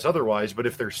nothing about us otherwise, but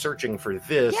if they're searching for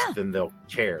this, then they'll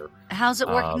care. How's it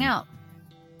working out?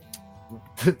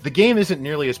 The game isn't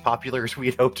nearly as popular as we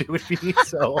had hoped it would be,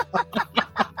 so...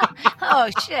 Oh,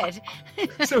 shit.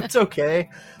 So it's okay.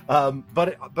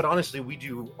 But honestly, we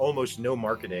do almost no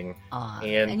marketing.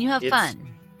 And you have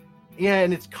fun. Yeah,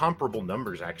 and it's comparable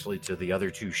numbers, actually, to the other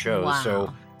two shows. Wow.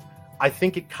 So I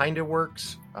think it kind of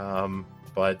works.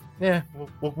 But, yeah,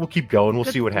 we'll keep going. We'll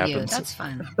Good see what for you. happens. That's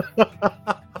fun.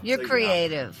 You're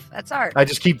creative. That's art. I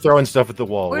just keep throwing stuff at the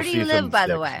wall. Where do you live, by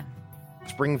the way?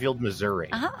 Springfield, Missouri.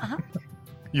 Uh-huh.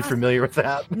 You familiar with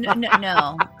that?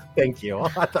 No. Thank you.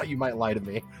 I thought you might lie to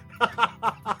me.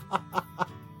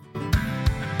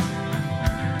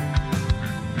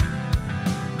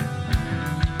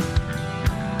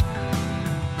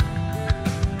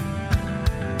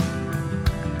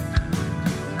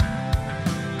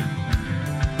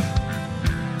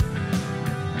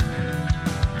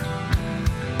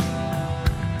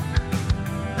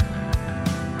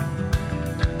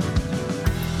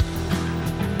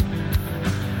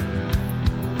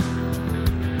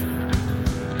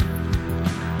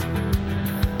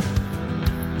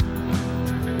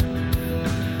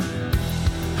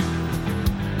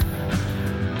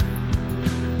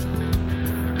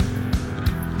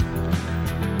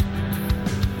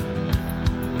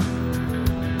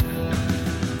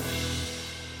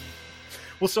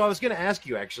 Well, so I was going to ask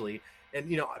you, actually, and,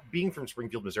 you know, being from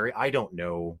Springfield, Missouri, I don't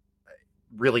know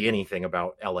really anything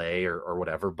about LA or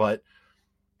whatever, but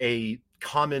a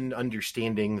common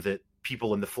understanding that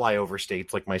people in the flyover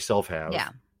states like myself have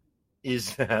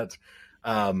is that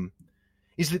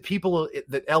people,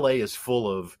 that LA is full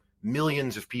of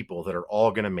millions of people that are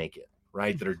all going to make it,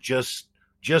 right? That are just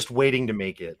waiting to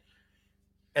make it.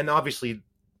 And obviously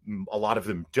a lot of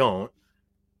them don't,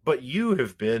 but you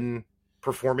have been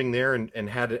performing there and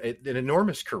had an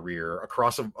enormous career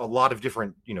across a lot of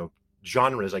different, you know,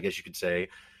 genres, I guess you could say.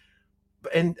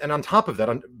 And on top of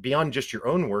that, beyond just your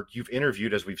own work, you've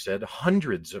interviewed, as we've said,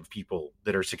 hundreds of people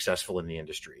that are successful in the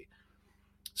industry.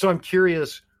 So I'm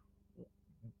curious,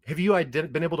 have you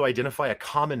been able to identify a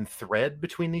common thread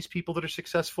between these people that are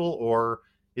successful, or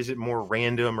is it more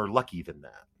random or lucky than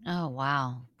that? Oh,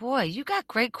 wow. Boy, you got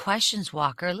great questions,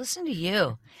 Walker. Listen to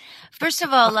you. First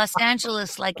of all, Los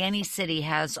Angeles, like any city,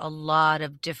 has a lot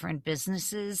of different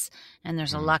businesses, and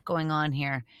there's a lot going on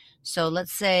here. So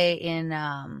let's say in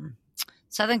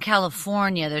Southern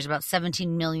California, there's about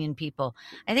 17 million people.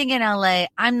 I think in LA,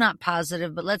 I'm not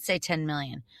positive, but let's say 10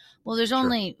 million. Well, there's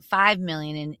only 5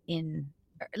 million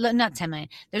not 10 million.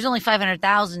 There's only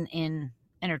 500,000 in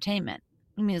entertainment.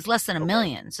 I mean, it's less than a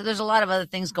million. So there's a lot of other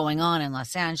things going on in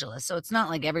Los Angeles. So it's not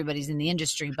like everybody's in the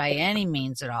industry by any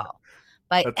means at all.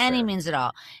 by That's any fair. means at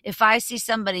all. If I see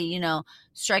somebody,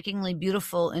 strikingly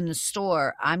beautiful in the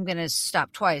store, I'm going to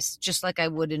stop twice, just like I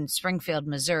would in Springfield,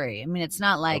 Missouri. I mean, it's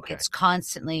not like Okay. it's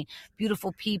constantly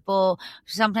beautiful people.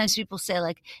 Sometimes people say,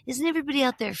 like, isn't everybody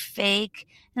out there fake?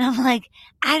 And I'm like,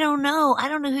 I don't know. I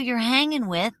don't know who you're hanging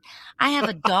with. I have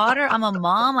a daughter. I'm a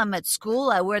mom. I'm at school.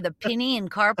 I wear the penny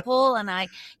and carpool. And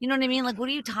you know what I mean? Like, what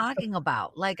are you talking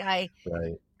about? Like,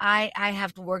 Right. I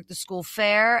have to work the school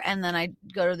fair, and then I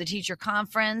go to the teacher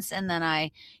conference, and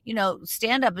then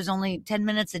stand up is only 10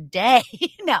 minutes a day.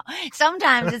 No,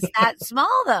 sometimes it's that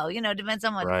small though, depends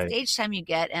on what Right. stage time you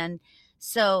get. And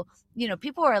so,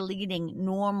 people are leading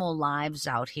normal lives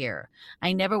out here.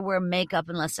 I never wear makeup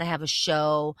unless I have a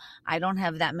show. I don't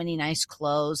have that many nice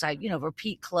clothes. I,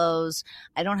 repeat clothes.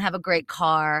 I don't have a great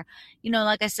car.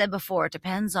 Like I said before, it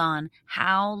depends on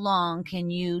how long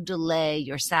can you delay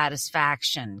your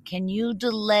satisfaction? Can you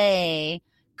delay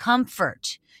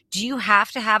comfort? Do you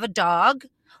have to have a dog?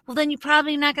 Well, then you're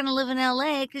probably not going to live in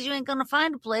LA because you ain't going to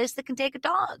find a place that can take a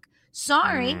dog.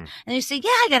 Sorry. Mm, And you say, yeah,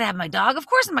 I got to have my dog. Of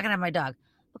course I'm not going to have my dog.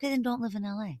 Okay, then don't live in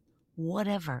LA.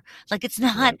 Whatever. Like, it's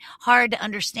not right. hard to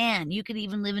understand. You could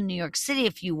even live in New York City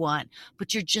if you want,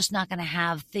 but you're just not going to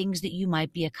have things that you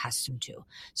might be accustomed to.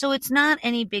 So it's not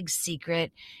any big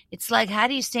secret. It's like, how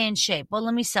do you stay in shape? Well,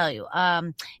 let me tell you.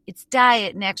 It's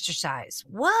diet and exercise.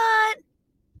 What?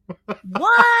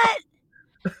 What?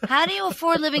 How do you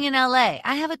afford living in LA?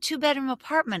 I have a 2-bedroom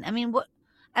apartment. I mean, what?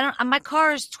 I don't, my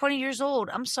car is 20 years old.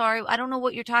 I'm sorry. I don't know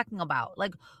what you're talking about.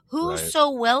 Like, who's Right.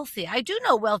 so wealthy? I do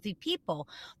know wealthy people,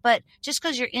 but just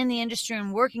because you're in the industry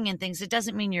and working in things, it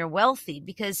doesn't mean you're wealthy.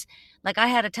 Because, like, I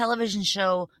had a television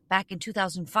show back in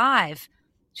 2005,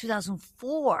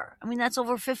 2004. I mean, that's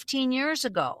over 15 years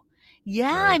ago.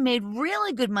 Yeah, I Right. made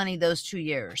really good money those 2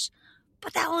 years,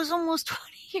 but that was almost 20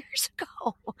 years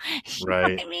ago. You know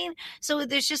what Right. I mean? So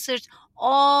there's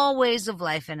all ways of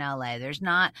life in LA. There's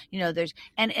not,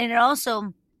 and it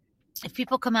also, if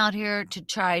people come out here to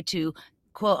try to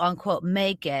quote unquote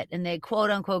make it, and they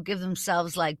quote unquote give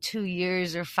themselves like 2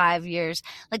 years or 5 years,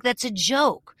 like, that's a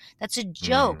joke. That's a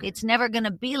joke. Mm, It's never going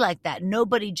to be like that.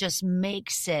 Nobody just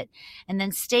makes it and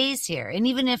then stays here. And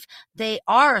even if they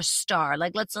are a star,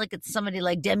 like, let's look at somebody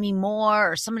like Demi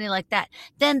Moore or somebody like that,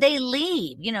 then they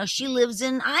leave. She lives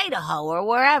in Idaho or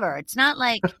wherever. It's not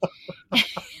like, you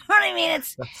know what I mean?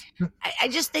 I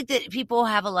just think that people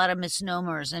have a lot of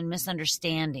misnomers and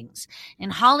misunderstandings. In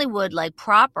Hollywood, like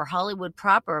Hollywood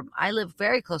proper, I live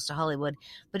very close to Hollywood,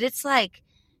 but it's like,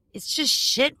 it's just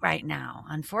shit right now.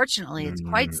 Unfortunately, it's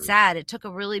quite mm, sad. It took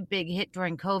a really big hit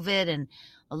during COVID and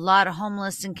a lot of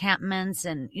homeless encampments.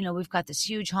 And, we've got this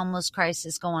huge homeless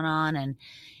crisis going on. And,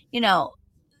 you know,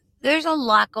 there's a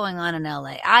lot going on in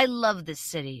LA. I love this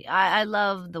city. I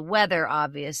love the weather,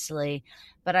 obviously,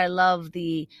 but I love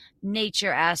the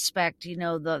nature aspect,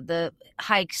 the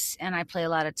hikes, and I play a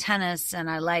lot of tennis,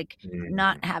 and I like mm.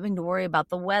 not having to worry about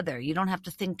the weather. You don't have to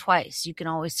think twice. You can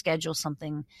always schedule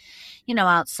something,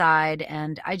 outside,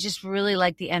 and I just really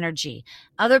like the energy.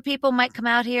 Other people might come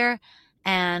out here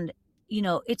and,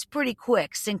 it's pretty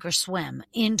quick, sink or swim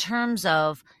in terms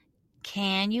of,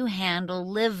 can you handle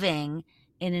living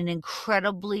in an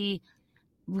incredibly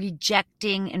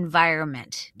rejecting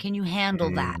environment? Can you handle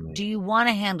that? Mm, Do you want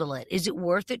to handle it? Is it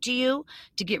worth it to you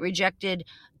to get rejected,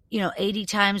 80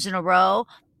 times in a row?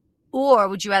 Or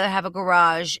would you rather have a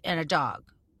garage and a dog?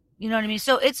 You know what I mean?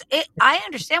 So I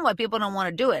understand why people don't want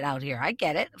to do it out here. I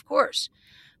get it, of course.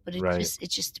 But right. it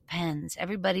just depends.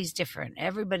 Everybody's different.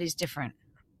 Everybody's different.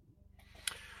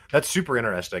 That's super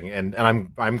interesting, and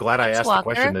I'm glad I Thanks, asked the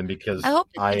question Walker. then I because hope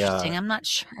it's interesting. I'm not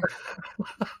sure.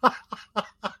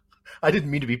 I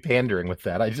didn't mean to be pandering with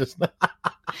that. I just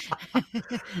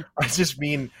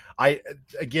mean I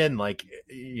again, like,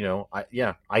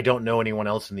 I don't know anyone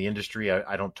else in the industry.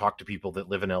 I don't talk to people that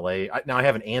live in LA. Now I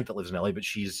have an aunt that lives in LA, but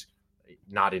she's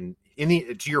not in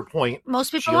the. To your point,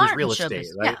 Most she people owns aren't in real show estate,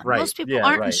 business. right? Yeah, Right. most people Yeah.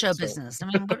 aren't in Right. show So business. I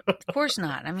mean, of course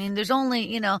not. I mean, there's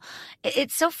only,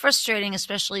 it's so frustrating,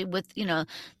 especially with,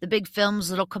 the big films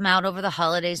that'll come out over the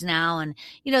holidays now. And,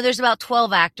 there's about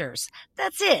 12 actors.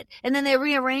 That's it. And then they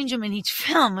rearrange them in each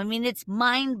film. I mean, it's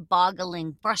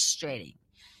mind-boggling, frustrating.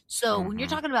 So when you're mhm,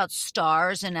 talking about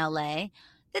stars in LA,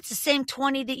 that's the same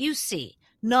 20 that you see.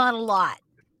 Not a lot.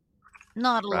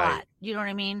 Not a right. lot, you know what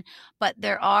I mean? But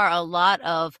there are a lot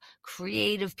of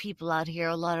creative people out here,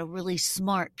 a lot of really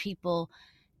smart people,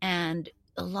 and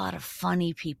a lot of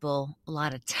funny people, a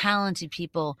lot of talented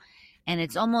people. And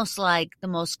it's almost like the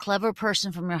most clever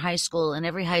person from your high school in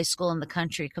every high school in the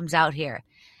country comes out here.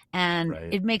 And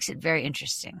Right. it makes it very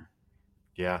interesting.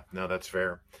 Yeah. No, that's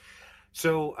fair.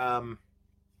 So,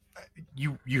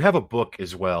 you have a book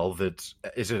as well. That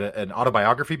is it an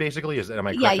autobiography basically? Is am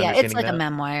I Yeah, correct yeah, it's understanding like a that?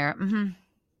 memoir.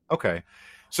 Okay,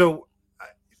 so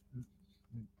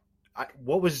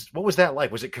what was that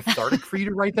like? Was it cathartic for you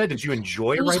to write that? Did you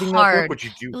enjoy It was writing that book? hard. Would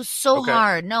you It do? was so Okay,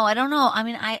 hard. No, I don't know. I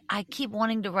mean, I keep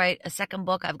wanting to write a second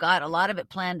book. I've got a lot of it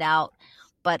planned out,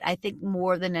 but I think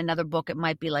more than another book, it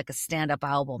might be like a stand-up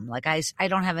album. Like I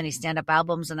don't have any stand-up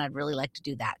albums, and I'd really like to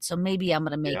do that. So maybe I'm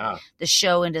going to make yeah, the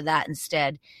show into that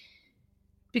instead,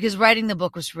 because writing the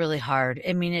book was really hard.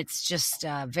 I mean, it's just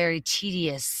very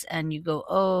tedious, and you go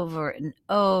over it and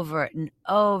over it and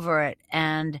over it,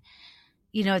 and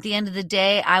at the end of the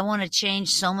day, I want to change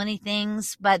so many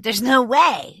things, but there's no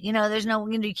way. There's no,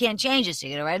 you can't change it, so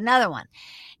you got to write another one.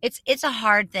 It's a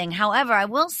hard thing. However, I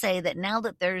will say that now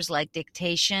that there's like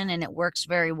dictation and it works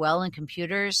very well in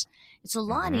computers, it's a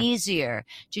lot hmm easier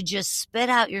to just spit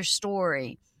out your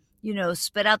story.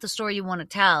 Spit out the story you want to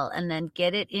tell and then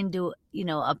get it into,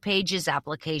 a Pages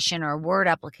application or a Word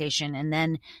application and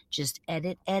then just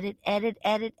edit, edit, edit,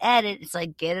 edit, edit. It's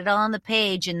like get it all on the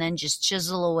page and then just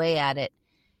chisel away at it.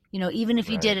 Even if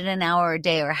you did right, it an hour a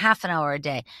day or half an hour a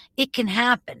day, it can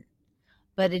happen.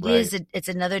 But right. it's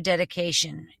another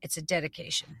dedication. It's a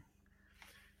dedication.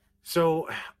 So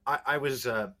I was,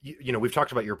 we've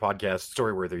talked about your podcast,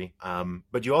 Storyworthy,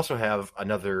 but you also have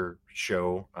another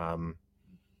show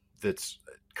that's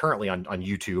currently on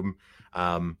YouTube,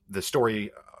 the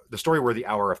Storyworthy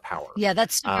Hour of Power. Yeah,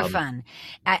 that's super Um, fun.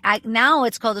 I now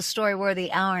it's called the story worthy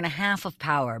hour and a half of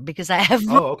power because I have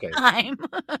more oh, okay, time.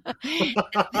 And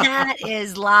that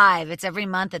is live. It's every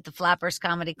month at the Flappers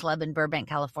Comedy Club in Burbank,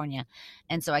 California.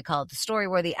 And so I call it the story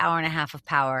worthy hour and a half of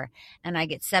power. And I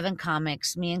get 7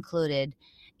 comics, me included,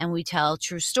 and we tell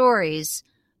true stories.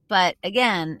 But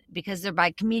again, because they're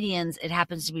by comedians, it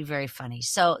happens to be very funny.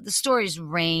 So the stories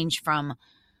range from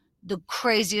the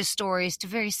craziest stories to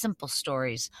very simple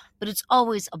stories, but it's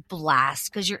always a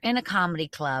blast because you're in a comedy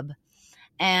club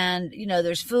and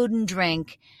there's food and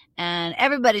drink and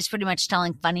everybody's pretty much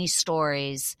telling funny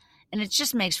stories and it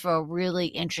just makes for a really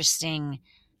interesting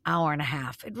hour and a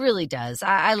half. It really does.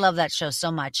 I love that show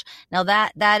so much. Now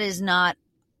that is not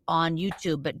on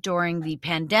YouTube, but during the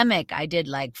pandemic I did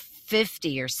like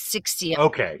 50 or 60 on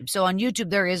okay, YouTube. So on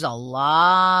YouTube there is a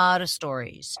lot of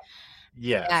stories.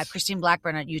 Yeah, yes, Christine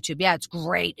Blackburn on YouTube. Yeah, it's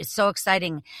great. It's so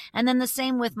exciting. And then the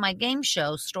same with my game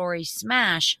show, Story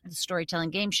Smash, the storytelling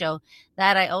game show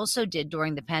that I also did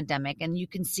during the pandemic. And you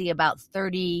can see about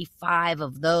 35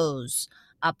 of those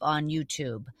up on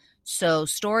YouTube. So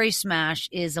Story Smash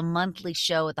is a monthly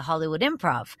show at the Hollywood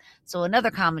Improv. So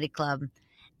another comedy club.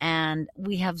 And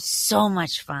we have so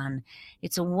much fun.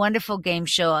 It's a wonderful game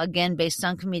show, again, based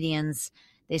on comedians.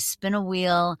 They spin a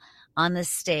wheel on the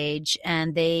stage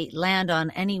and they land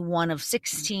on any one of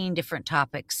 16 different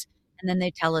topics. And then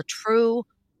they tell a true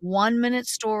 1 minute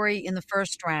story in the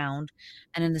first round.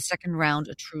 And in the second round,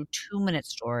 a true 2 minute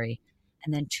story.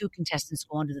 And then 2 contestants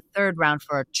go on to the third round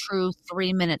for a true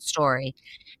 3 minute story.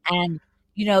 And,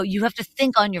 you have to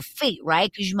think on your feet,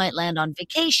 right? Because you might land on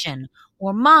vacation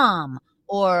or mom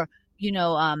or, you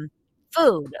know, um,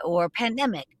 food or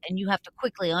pandemic. And you have to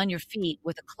quickly on your feet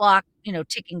with a clock,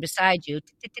 ticking beside you,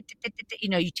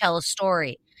 you tell a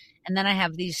story. And then I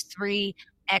have these 3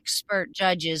 expert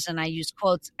judges, and I use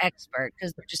quotes expert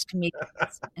because they're just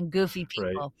comedians and goofy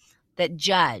right, people that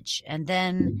judge. And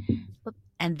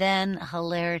then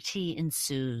hilarity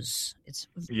ensues. It's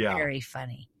yeah, very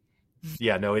funny.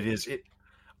 yeah. No, it is.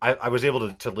 I was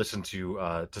able to listen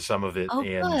to some of it, Oh,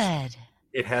 and good.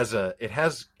 it has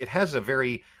a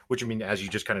very, which I mean, as you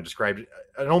just kind of described,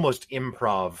 an almost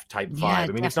improv type Yeah, vibe.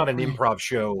 I mean, it's not an definitely. improv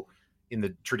show in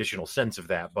the traditional sense of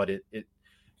that, but it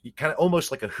kind of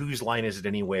almost like a Whose Line Is It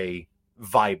Anyway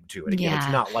vibe to it. Again, it's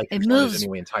Yeah. not like It Whose Line Is It moves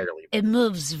Anyway entirely, but it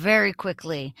moves very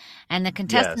quickly. And the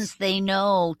contestants, yes, they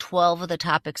know 12 of the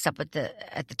topics up at the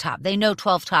top. They know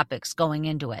 12 topics going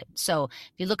into it. So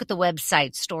if you look at the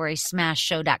website,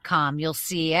 storysmashshow.com, you'll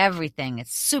see everything.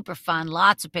 It's super fun,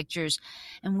 lots of pictures,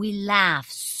 and we laugh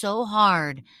so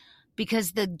hard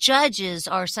because the judges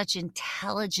are such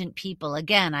intelligent people.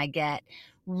 Again, I get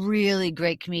really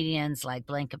great comedians like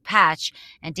Blanca Patch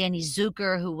and Danny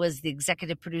Zucker, who was the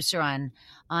executive producer on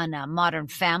Modern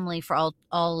Family for all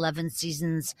 11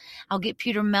 seasons. I'll get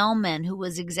Peter Melman, who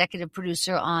was executive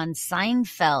producer on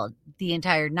Seinfeld the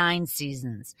entire 9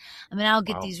 seasons. I mean, I'll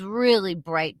get wow, these really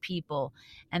bright people,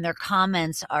 and their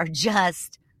comments are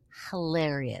just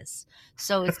hilarious.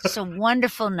 So it's just a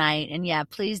wonderful night. And yeah,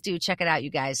 please do check it out, you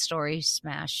guys.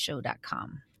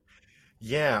 Storysmashshow.com.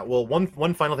 yeah. Well,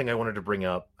 one final thing I wanted to bring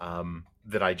up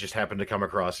that I just happened to come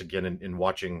across again in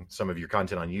watching some of your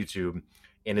content on YouTube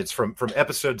and it's from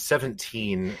episode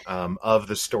 17 of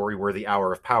the Storyworthy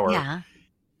Hour of Power. Yeah.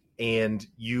 And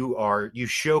you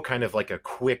show kind of like a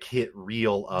quick hit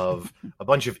reel of a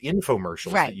bunch of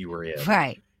infomercials Right. that you were in.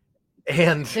 Right.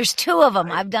 And there's 2 of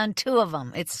them. I've done 2 of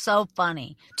them. It's so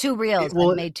funny. 2 reels.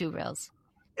 I've made 2 reels.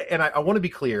 And I want to be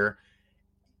clear.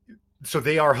 So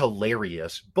they are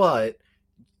hilarious, but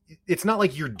it's not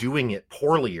like you're doing it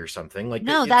poorly or something. Like,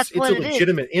 no, it's a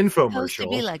legitimate infomercial. It's supposed to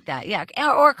be like that, yeah,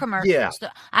 or commercials. Yeah.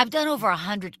 I've done over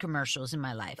 100 commercials in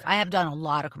my life. I have done a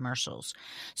lot of commercials.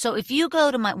 So if you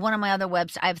go to one of my other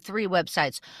websites, I have 3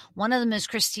 websites. One of them is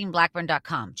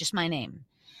ChristineBlackburn.com, just my name.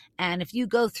 And if you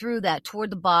go through that toward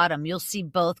the bottom, you'll see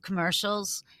both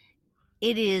commercials.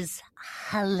 It is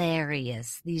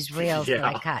hilarious, these reels that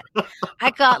I cut. I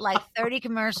got like 30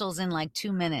 commercials in like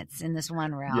 2 minutes in this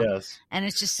one reel. Yes. And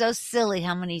it's just so silly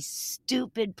how many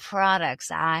stupid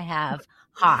products I have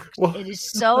hawked. Well, it is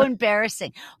so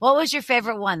embarrassing. What was your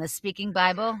favorite one? The Speaking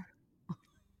Bible?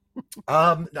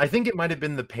 I think it might have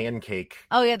been the pancake.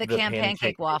 Oh, yeah, the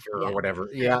pancake waffle. Or whatever.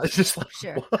 Yeah, it's just like...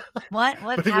 Sure.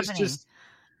 What's happening?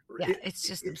 Yeah, it's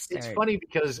just absurd. It's funny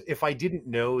because if I didn't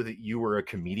know that you were a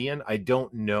comedian, I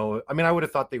don't know. I mean, I would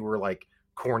have thought they were like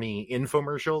corny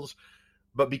infomercials,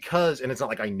 but and it's not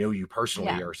like I know you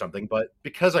personally or something, but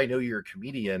because I know you're a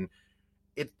comedian,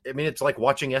 it's like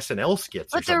watching SNL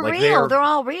skits. But or something. They're real. They're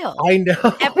all real. I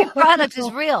know. Every product is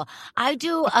real. I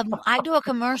do a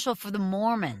commercial for the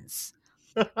Mormons.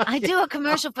 I do a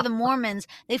commercial for the Mormons.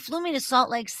 They flew me to Salt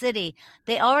Lake City.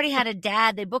 They already had a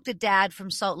dad. They booked a dad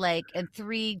from Salt Lake and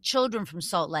 3 children from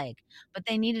Salt Lake, but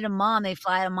they needed a mom. They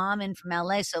fly a mom in from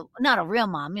LA. So not a real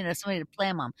mom, somebody to play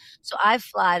a mom. So I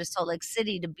fly to Salt Lake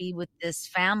City to be with this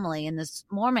family in this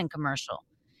Mormon commercial.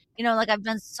 Like I've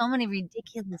done so many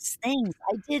ridiculous things.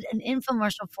 I did an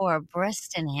infomercial for a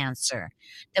breast enhancer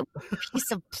that was a piece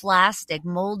of plastic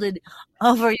molded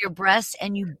over your breast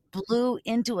and you blew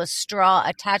into a straw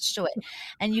attached to it.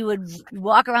 And you would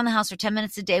walk around the house for 10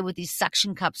 minutes a day with these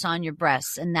suction cups on your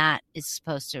breasts. And that is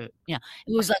supposed to, it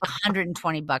was like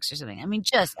 $120 or something. I mean,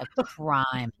 just a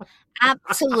crime,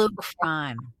 absolute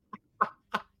crime.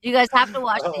 You guys have to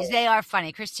watch these. They are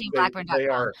funny.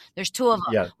 ChristineBlackburn.com. There's 2 of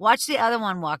them. Yeah. Watch the other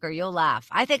one, Walker. You'll laugh.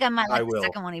 I think I might like the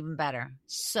second one even better.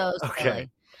 So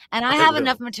silly. And I have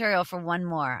enough material for one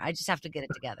more. I just have to get it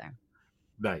together.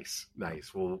 Nice.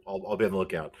 Well, I'll be on the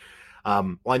lookout.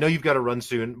 Well, I know you've got to run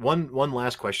soon. One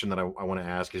last question that I want to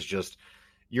ask is just,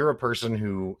 you're a person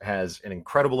who has an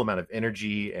incredible amount of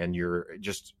energy and you're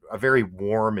just a very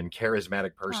warm and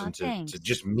charismatic person to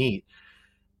just meet.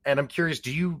 And I'm curious,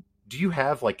 do you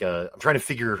have like I'm trying to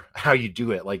figure how you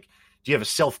do it. Like, do you have a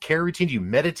self-care routine? Do you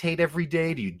meditate every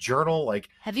day? Do you journal? Like,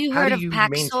 have you heard of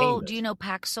Paxil? Do you know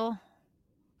Paxil?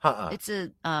 It's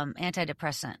a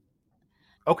antidepressant.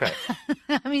 Okay.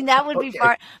 I mean, that would be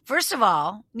far. First of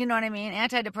all, you know what I mean?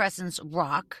 Antidepressants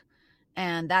rock.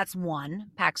 And that's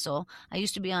one, Paxil. I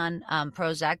used to be on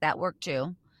Prozac. That worked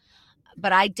too.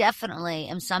 But I definitely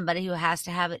am somebody who has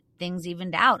to have things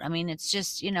evened out. I mean, it's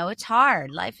just, it's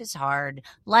hard. Life is hard.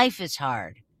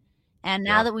 And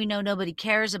now that we know nobody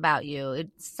cares about you,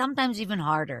 it's sometimes even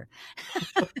harder.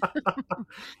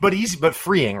 But easy, but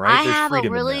freeing, right?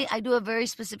 I do a very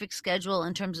specific schedule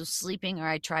in terms of sleeping, or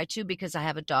I try to, because I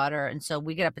have a daughter. And so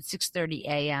we get up at 6:30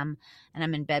 a.m. and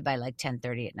I'm in bed by like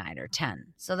 10:30 at night or 10.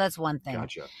 So that's one thing.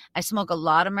 Gotcha. I smoke a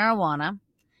lot of marijuana.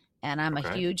 And I'm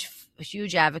a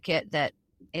huge advocate that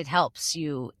it helps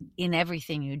you in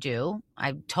everything you do.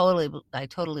 I totally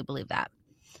believe that.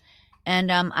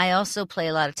 And I also play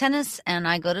a lot of tennis, and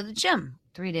I go to the gym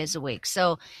 3 days a week.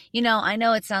 So, I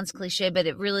know it sounds cliche, but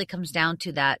it really comes down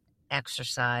to that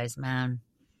exercise, man.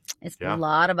 It's a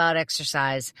lot about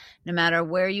exercise. No matter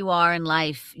where you are in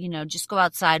life, just go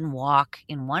outside and walk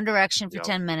in one direction for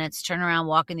 10 minutes, turn around,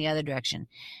 walk in the other direction.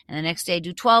 And the next day,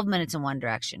 do 12 minutes in one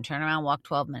direction, turn around, walk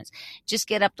 12 minutes. Just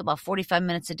get up to about 45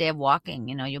 minutes a day of walking.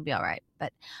 You'll be all right.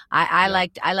 But I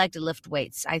like to lift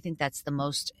weights. I think that's the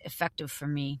most effective for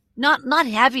me. Not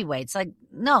heavy weights.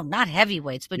 Not heavy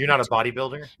weights. But you're not a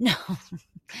bodybuilder? No,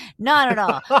 not at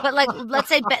all. But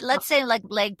let's say like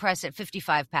leg press at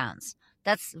 55 pounds.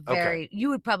 That's you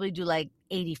would probably do like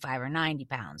 85 or 90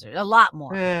 pounds or a lot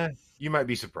more. You might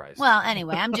be surprised. Well,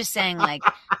 anyway, I'm just saying, I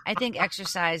think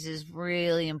exercise is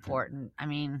really important. I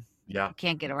mean, you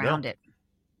can't get around it.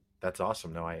 That's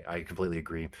awesome. No, I completely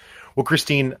agree. Well,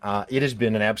 Christine, it has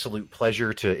been an absolute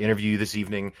pleasure to interview you this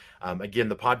evening. Again,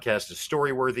 the podcast is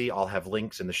Storyworthy. I'll have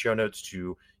links in the show notes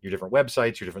to your different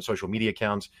websites, your different social media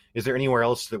accounts. Is there anywhere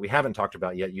else that we haven't talked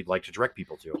about yet you'd like to direct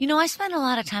people to? I spend a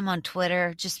lot of time on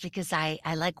Twitter just because I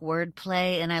like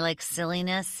wordplay and I like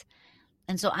silliness.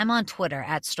 And so I'm on Twitter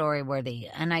at Storyworthy,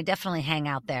 and I definitely hang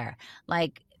out there.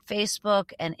 Like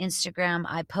Facebook and Instagram,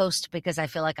 I post because I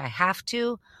feel like I have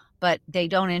to, but they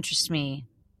don't interest me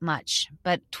much.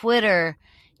 But Twitter,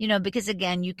 because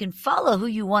again, you can follow who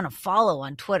you want to follow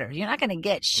on Twitter. You're not going to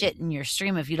get shit in your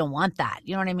stream if you don't want that.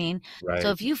 You know what I mean? Right.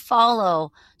 So if you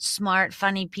follow smart,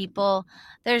 funny people,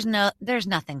 there's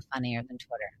nothing funnier than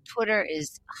Twitter. Twitter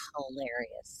is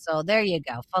hilarious. So there you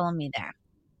go. Follow me there.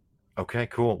 Okay,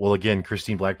 cool. Well, again,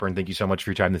 Christine Blackburn, thank you so much for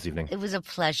your time this evening. It was a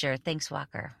pleasure. Thanks,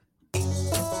 Walker.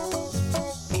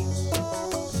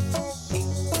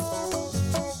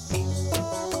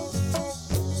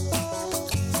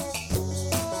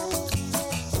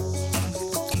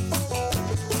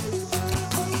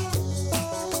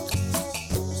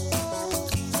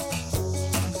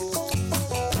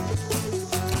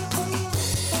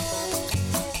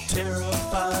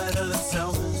 Terrified of the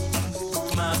salmon,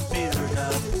 my fear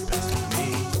got the best of me.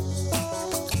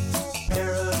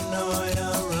 Paranoia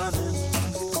running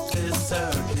this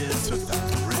circus without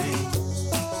the ring.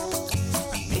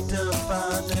 I need to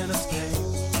find an escape,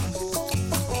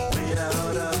 a way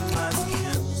out of my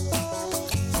skin.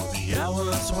 For the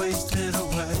hours wasted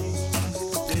away,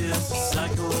 there's a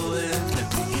cycle and it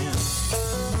begins.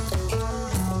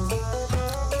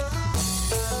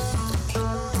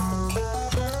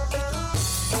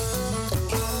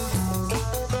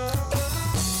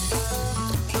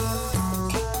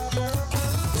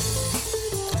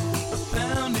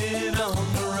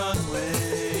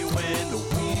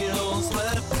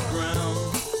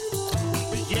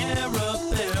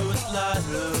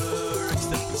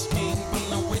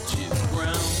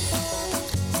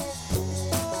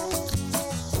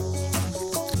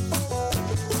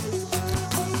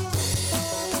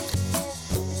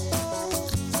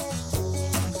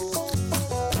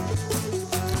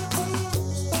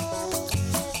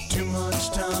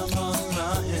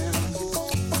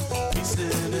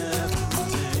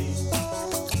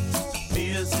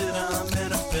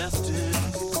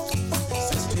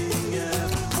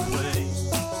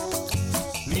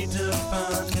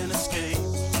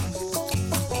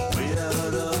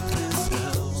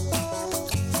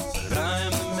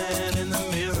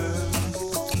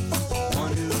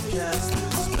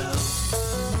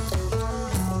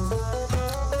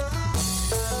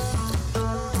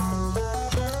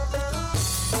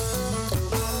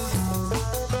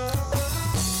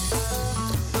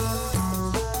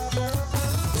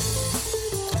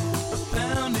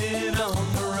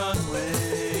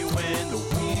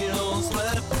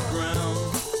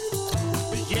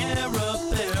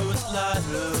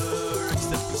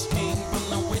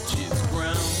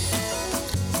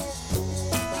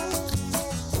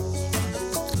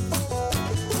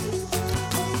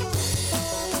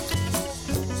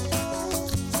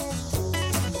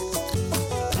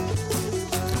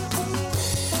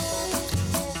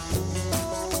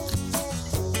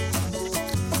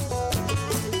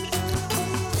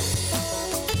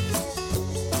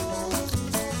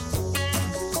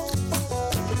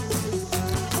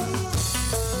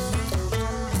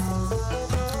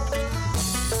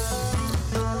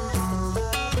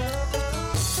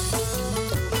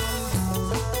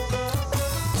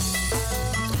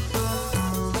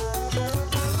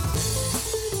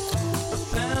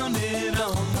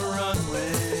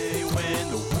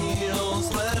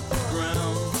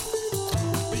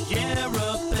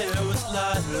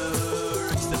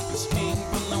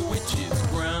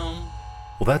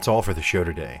 Well, that's all for the show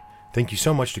today. Thank you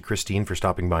so much to Christine for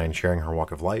stopping by and sharing her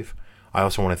walk of life. I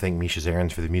also want to thank Misha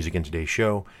Zarins for the music in today's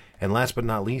show. And last but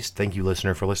not least, thank you,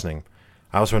 listener, for listening.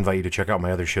 I also invite you to check out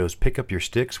my other shows, Pick Up Your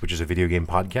Sticks, which is a video game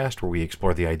podcast where we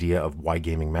explore the idea of why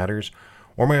gaming matters,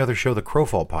 or my other show, the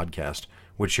Crowfall Podcast,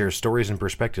 which shares stories and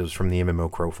perspectives from the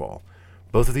MMO Crowfall.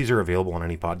 Both of these are available on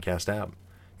any podcast app.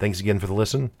 Thanks again for the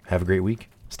listen. Have a great week.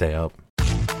 Stay up.